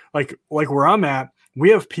why, like where I'm at, we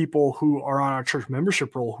have people who are on our church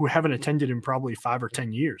membership roll who haven't attended in probably 5 or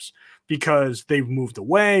 10 years because they've moved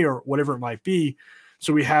away or whatever it might be.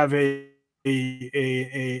 So we have an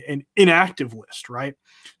inactive list, right?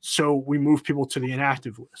 So we move people to the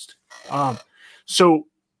inactive list. So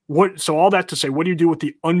all that to say, what do you do with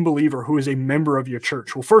the unbeliever who is a member of your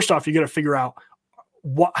church? Well, first off, you got to figure out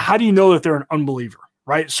how do you know that they're an unbeliever,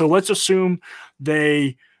 right? So let's assume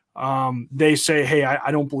they say, hey, I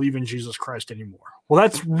don't believe in Jesus Christ anymore. Well,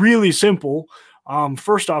 that's really simple.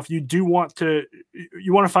 First off, you want to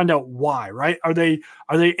find out why, right? Are they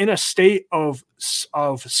in a state of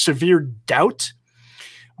severe doubt?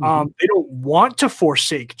 Mm-hmm. They don't want to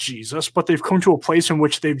forsake Jesus, but they've come to a place in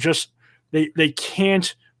which they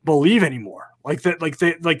can't believe anymore.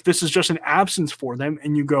 This is just an absence for them.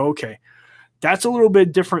 And you go, okay, that's a little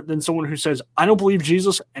bit different than someone who says, I don't believe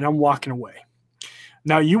Jesus and I'm walking away.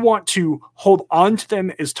 Now you want to hold on to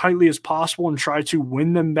them as tightly as possible and try to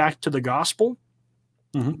win them back to the gospel.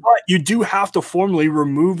 Mm-hmm. But you do have to formally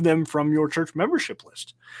remove them from your church membership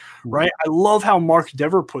list, right? Mm-hmm. I love how Mark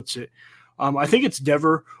Dever puts it. I think it's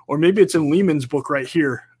Dever, or maybe it's in Lehman's book right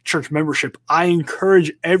here, Church Membership. I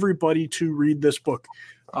encourage everybody to read this book.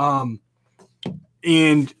 And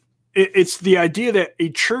it's the idea that a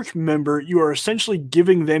church member, you are essentially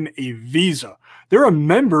giving them a visa. They're a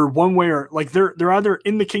member one way or like they're either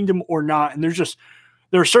in the kingdom or not. And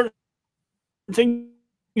there are certain things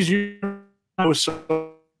you know.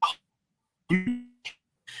 So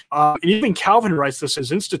and even Calvin writes this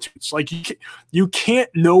as institutes. Like you can't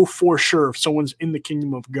know for sure if someone's in the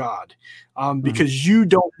kingdom of God because you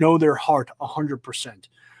don't know their heart 100%.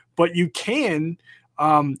 But you can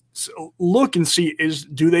look and see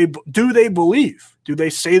do they believe? Do they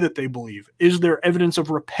say that they believe? Is there evidence of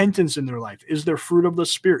repentance in their life? Is there fruit of the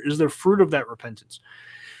Spirit? Is there fruit of that repentance?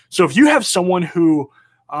 So if you have someone who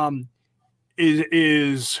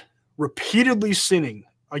is repeatedly sinning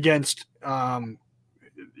against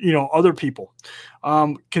other people,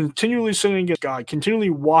 continually sinning against God, continually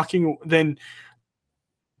walking, then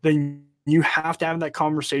you have to have that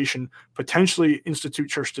conversation, potentially institute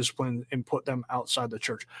church discipline and put them outside the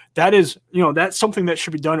church. That is, that's something that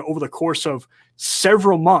should be done over the course of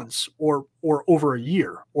several months or over a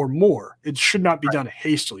year or more. It should not be done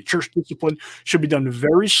hastily. Church discipline should be done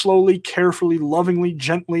very slowly, carefully, lovingly,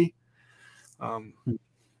 gently. I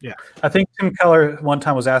think Tim Keller one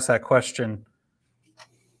time was asked that question.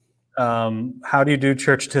 How do you do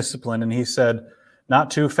church discipline? And he said,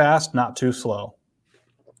 not too fast, not too slow.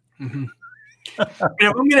 Mm-hmm.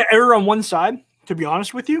 I'm going to err on one side, to be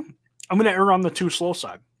honest with you. I'm going to err on the too slow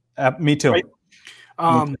side. Me too. Right?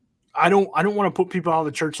 I don't want to put people out of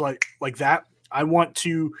the church like that. I want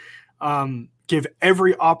to give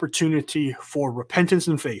every opportunity for repentance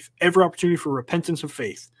and faith, and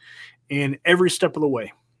every step of the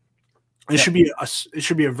way. It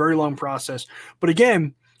should be a very long process. But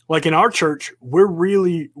again, like in our church, we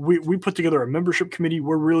put together a membership committee.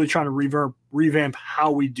 We're really trying to revamp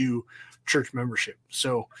how we do church membership.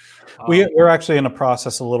 So we're actually in a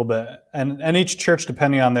process a little bit, and each church,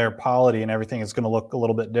 depending on their polity and everything, is going to look a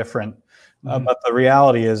little bit different. But the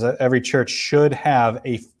reality is that every church should have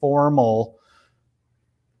a formal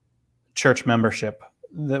church membership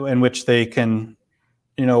in which they can,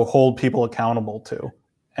 hold people accountable to,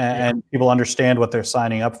 and people understand what they're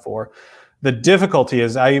signing up for. The difficulty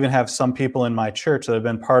is I even have some people in my church that have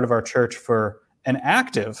been part of our church for an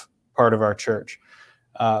active part of our church,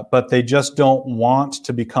 but they just don't want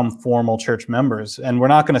to become formal church members. And we're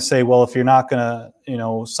not going to say, well, if you're not going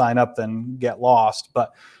to, sign up, then get lost.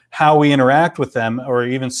 But how we interact with them, or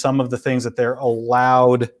even some of the things that they're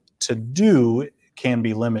allowed to do, can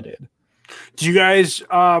be limited. Do you guys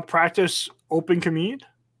practice open communion?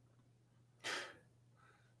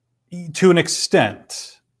 To an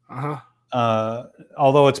extent.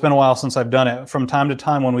 Although it's been a while since I've done it, from time to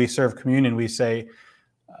time when we serve communion, we say,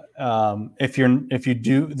 if you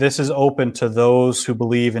do, this is open to those who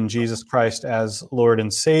believe in Jesus Christ as Lord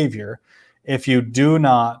and Savior. If you do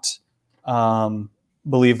not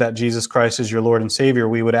believe that Jesus Christ is your Lord and Savior,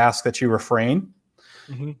 we would ask that you refrain.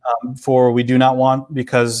 For we do not want,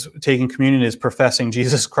 because taking communion is professing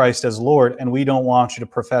Jesus Christ as Lord, and we don't want you to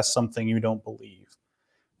profess something you don't believe.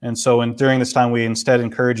 And so during this time, we instead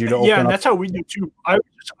encourage you to open up. That's how we do too.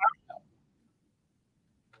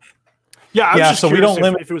 So we don't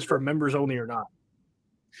limit if it was for members only or not.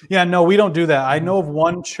 Yeah, no, we don't do that. I know of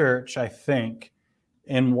one church, I think,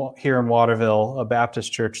 here in Waterville, a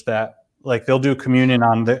Baptist church, that they'll do communion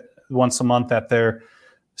once a month at their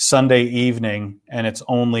Sunday evening, and it's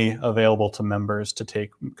only available to members to take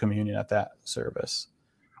communion at that service.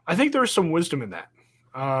 I think there's some wisdom in that.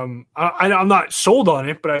 I'm not sold on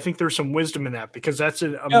it, but I think there's some wisdom in that, because that's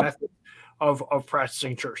a method of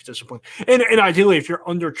practicing church discipline. And ideally, if you're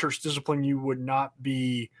under church discipline, you would not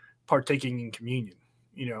be partaking in communion,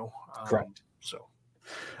 Correct. So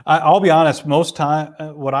I'll be honest, most time,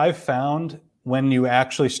 what I've found when you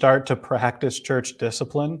actually start to practice church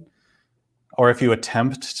discipline, or if you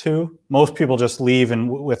attempt to, most people just leave and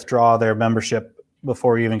withdraw their membership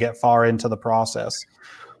before you even get far into the process.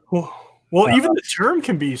 Well, even the term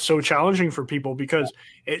can be so challenging for people, because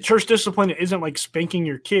church discipline isn't like spanking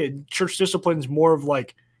your kid. Church discipline is more of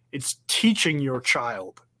it's teaching your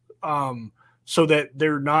child so that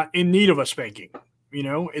they're not in need of a spanking.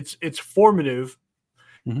 It's formative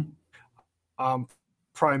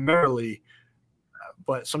primarily,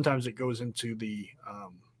 but sometimes it goes into the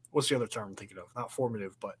what's the other term I'm thinking of? Not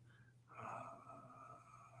formative, but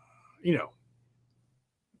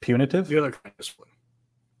punitive. The other kind of discipline.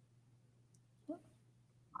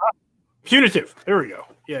 Punitive. There we go.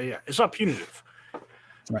 Yeah. It's not punitive.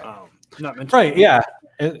 Right. Not meant to. Right. Yeah.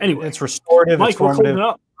 Anyway, it's restorative. Mike, it's formative.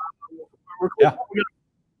 we're cleaning up.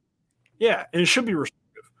 Yeah, and it should be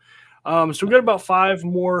restorative. So we've got about 5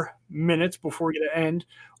 more minutes before we get to end.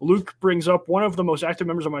 Luke brings up one of the most active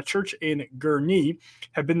members of my church in Gurnee,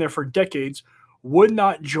 had been there for decades, would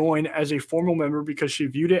not join as a formal member because she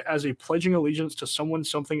viewed it as a pledging allegiance to someone,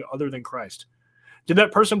 something other than Christ. Did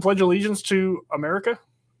that person pledge allegiance to America?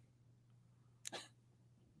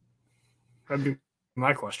 That'd be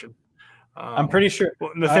my question. I'm pretty sure.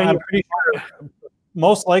 Well, Nathaniel, I'm pretty sure,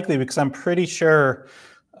 most likely, because I'm pretty sure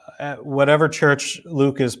at whatever church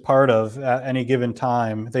Luke is part of at any given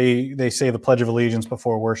time, they say the Pledge of Allegiance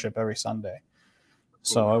before worship every Sunday.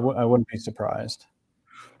 So I wouldn't be surprised.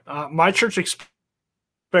 My church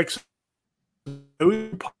expects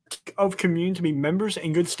those of communion to be members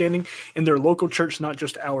in good standing in their local church, not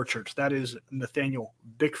just our church. That is Nathaniel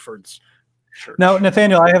Bickford's church. Now,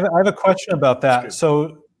 Nathaniel, I have a question about that.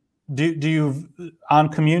 So do you, on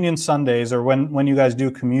communion Sundays, or when you guys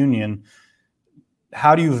do communion,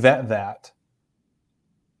 how do you vet that?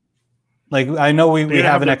 Like, I know we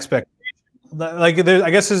have an expectation. Like, I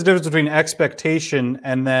guess there's a difference between expectation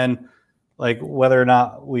and then like whether or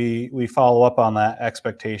not we follow up on that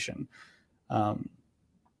expectation.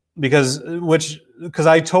 Because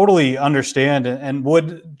I totally understand and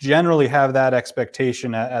would generally have that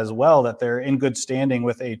expectation as well, that they're in good standing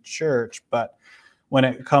with a church. But when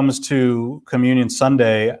it comes to Communion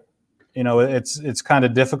Sunday, it's kind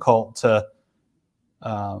of difficult to,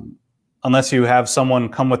 unless you have someone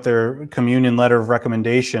come with their communion letter of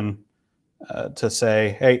recommendation to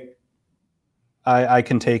say, hey, I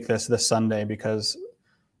can take this Sunday because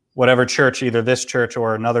whatever church, either this church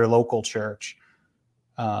or another local church.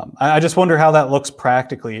 I just wonder how that looks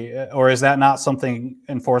practically, or is that not something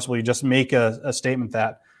enforceable? You just make a statement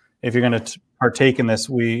that if you're going to partake in this,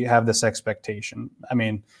 we have this expectation. I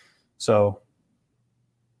mean, so,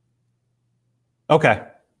 okay.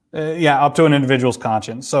 Up to an individual's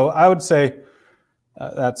conscience. So I would say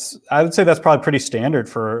that's probably pretty standard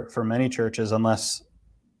for many churches, unless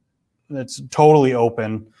it's totally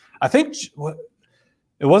open. I think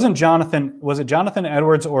it wasn't Jonathan. Was it Jonathan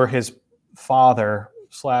Edwards or his father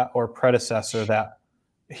or predecessor that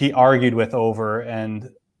he argued with over?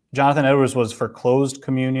 And Jonathan Edwards was for closed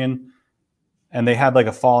communion, and they had like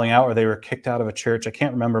a falling out, or they were kicked out of a church. I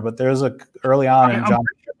can't remember, but there's early on in Jonathan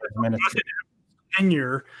Edwards' ministry.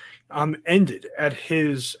 Tenure ended at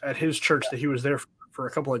his church that he was there for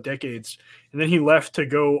a couple of decades, and then he left to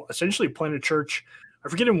go essentially plant a church. I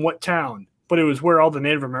forget in what town, but it was where all the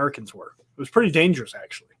Native Americans were. It was pretty dangerous,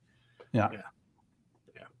 actually. Yeah.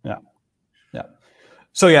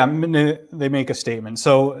 So they make a statement.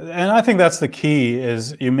 So, and I think that's the key: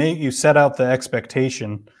 is you set out the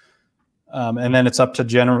expectation, and then it's up to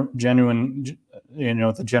genuine,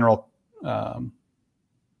 the general,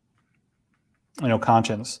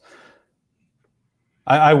 conscience.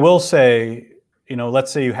 I will say,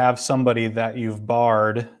 let's say you have somebody that you've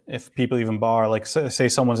barred, if people even bar, like say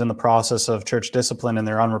someone's in the process of church discipline and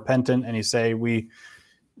they're unrepentant, and you say, we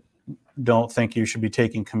don't think you should be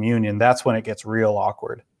taking communion. That's when it gets real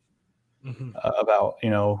awkward about,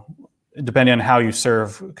 depending on how you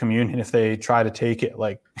serve communion. If they try to take it,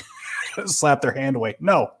 like slap their hand away.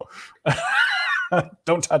 No,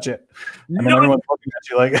 don't touch it. And then everyone's looking at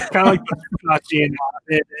you like kind of like the Nazi in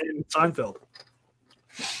Seinfeld.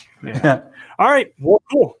 Yeah. All right. Well,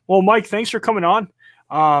 cool. Well, Mike, thanks for coming on.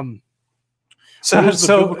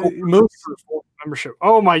 So Moose for full membership.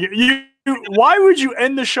 Oh my! Why would you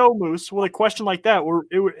end the show, Moose, with a question like that?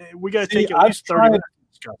 We got to take at least 30 minutes.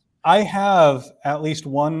 I have at least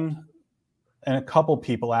one, and a couple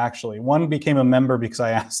people actually. One became a member because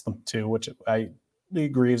I asked them to, which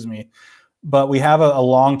it grieves me. But we have a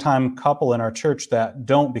longtime couple in our church that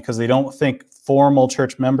don't, because they don't think formal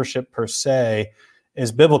church membership per se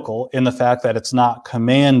is biblical, in the fact that it's not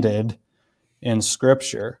commanded in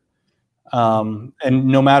Scripture. And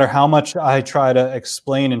no matter how much I try to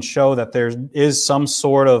explain and show that there is some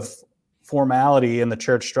sort of formality in the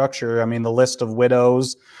church structure, I mean, the list of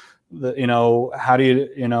widows, how do you,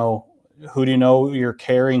 who do you know you're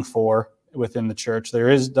caring for within the church?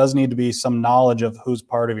 Does need to be some knowledge of who's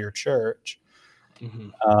part of your church.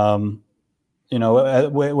 Where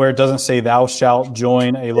it doesn't say thou shalt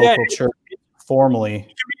join a local church formally,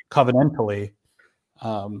 covenantally.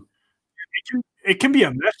 It can be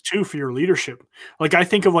a mess too for your leadership. Like, I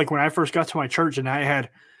think of like when I first got to my church and I had,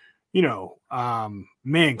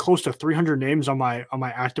 close to 300 names on my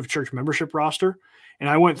active church membership roster. And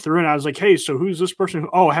I went through and I was like, hey, so who's this person?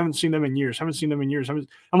 I haven't seen them in years. I'm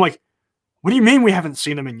like, what do you mean we haven't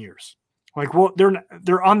seen them in years? Like, well,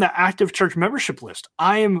 they're on the active church membership list.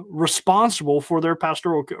 I am responsible for their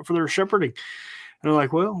shepherding. And they're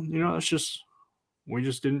like, well, we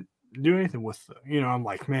just didn't do anything with I'm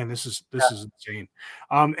like, man, this is insane.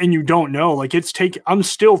 And you don't know, like I'm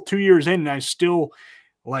still 2 years in and I still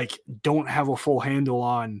like don't have a full handle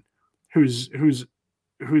on who's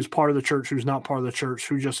part of the church, who's not part of the church,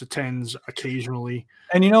 who just attends occasionally.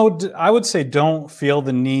 And I would say don't feel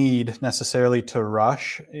the need necessarily to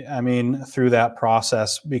rush, through that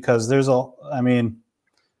process, because there's a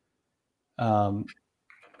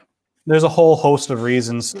whole host of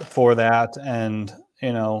reasons for that, and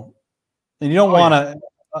you don't want to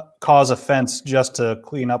cause offense just to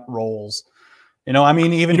clean up roles.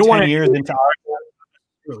 Even 10 years into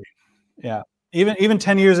even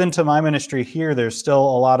 10 years into my ministry here, there's still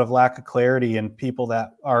a lot of lack of clarity in people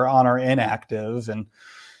that are on our inactive, and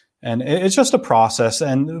it's just a process.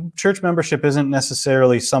 And church membership isn't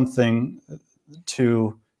necessarily something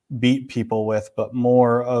to beat people with, but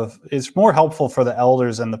it's more helpful for the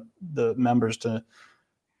elders and the members to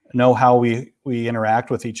know how we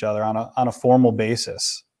interact with each other on a formal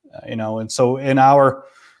basis, And so in our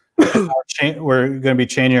we're going to be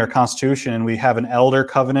changing our constitution, and we have an elder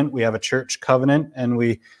covenant, we have a church covenant, and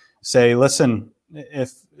we say, listen,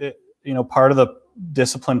 if part of the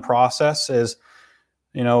discipline process is,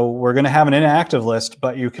 we're going to have an inactive list,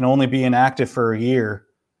 but you can only be inactive for a year.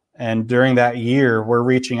 And during that year, we're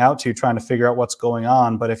reaching out to you, trying to figure out what's going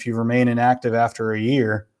on. But if you remain inactive after a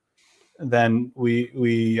year, then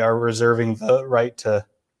we are reserving the right to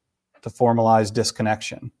formalize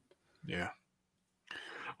disconnection. Yeah.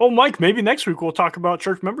 Well, Mike, maybe next week we'll talk about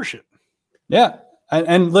church membership. Yeah.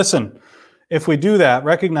 And listen, if we do that,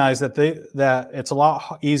 recognize that it's a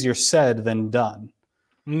lot easier said than done.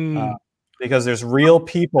 Because there's real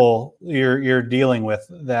people you're dealing with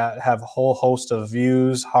that have a whole host of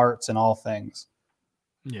views, hearts, and all things.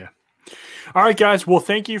 Yeah. All right, guys. Well,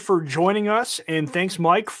 thank you for joining us. And thanks,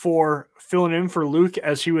 Mike, for filling in for Luke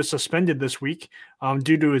as he was suspended this week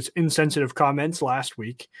due to his insensitive comments last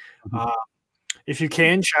week. Mm-hmm. If you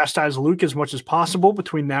can, chastise Luke as much as possible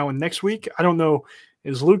between now and next week. I don't know.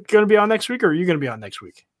 Is Luke going to be on next week, or are you going to be on next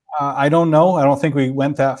week? I don't know. I don't think we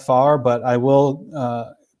went that far, but I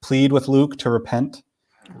will plead with Luke to repent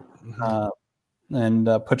and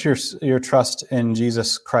put your trust in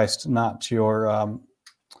Jesus Christ, not your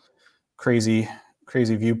crazy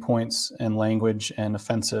viewpoints and language and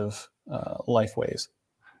offensive life ways.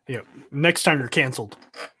 Yeah. Next time you're canceled,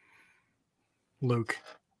 Luke.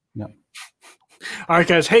 No. All right,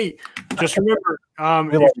 guys. Hey, just remember,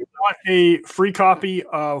 if you want a free copy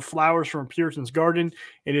of Flowers from Puritan's Garden,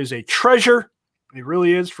 it is a treasure. It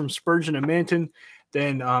really is, from Spurgeon and Manton.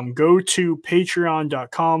 Then go to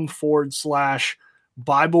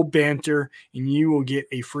patreon.com/Bible Banter, and you will get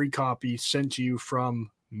a free copy sent to you from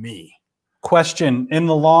me. Question: in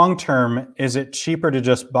the long term, is it cheaper to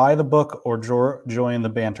just buy the book or join the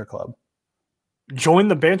Banter Club? Join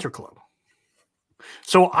the Banter Club.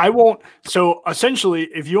 So I won't. So essentially,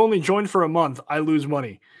 if you only join for a month, I lose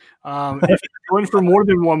money. If you join for more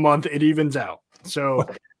than 1 month, it evens out. So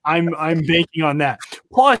I'm banking on that.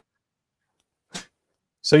 Plus,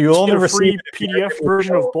 so you only get a free receive PDF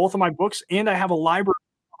version of both of my books, and I have a library.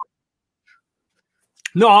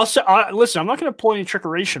 No, I'll say. Listen, I'm not going to pull any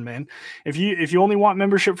trickeration, man. If you only want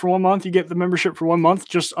membership for 1 month, you get the membership for 1 month.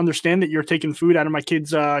 Just understand that you're taking food out of my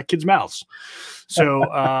kids' mouths. So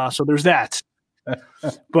so there's that.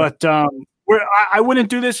 But I wouldn't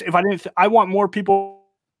do this if I didn't. I want more people.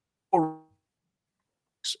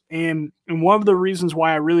 And one of the reasons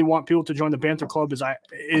why I really want people to join the Banter Club is I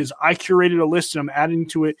curated a list, and I'm adding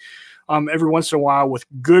to it every once in a while with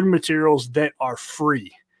good materials that are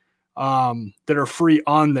free. On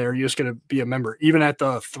there. You're just going to be a member. Even at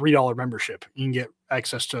the $3 membership, you can get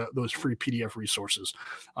access to those free PDF resources.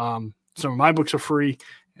 Some of my books are free,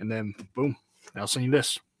 and then boom, I'll send you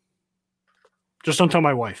this. Just don't tell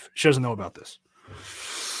my wife. She doesn't know about this.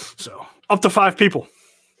 So up to 5 people.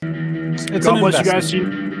 It's God bless you guys.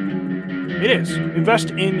 It is. Invest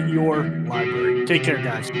in your library. Take care,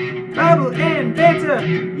 guys. Bible and Banter.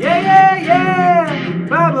 Yeah, yeah, yeah.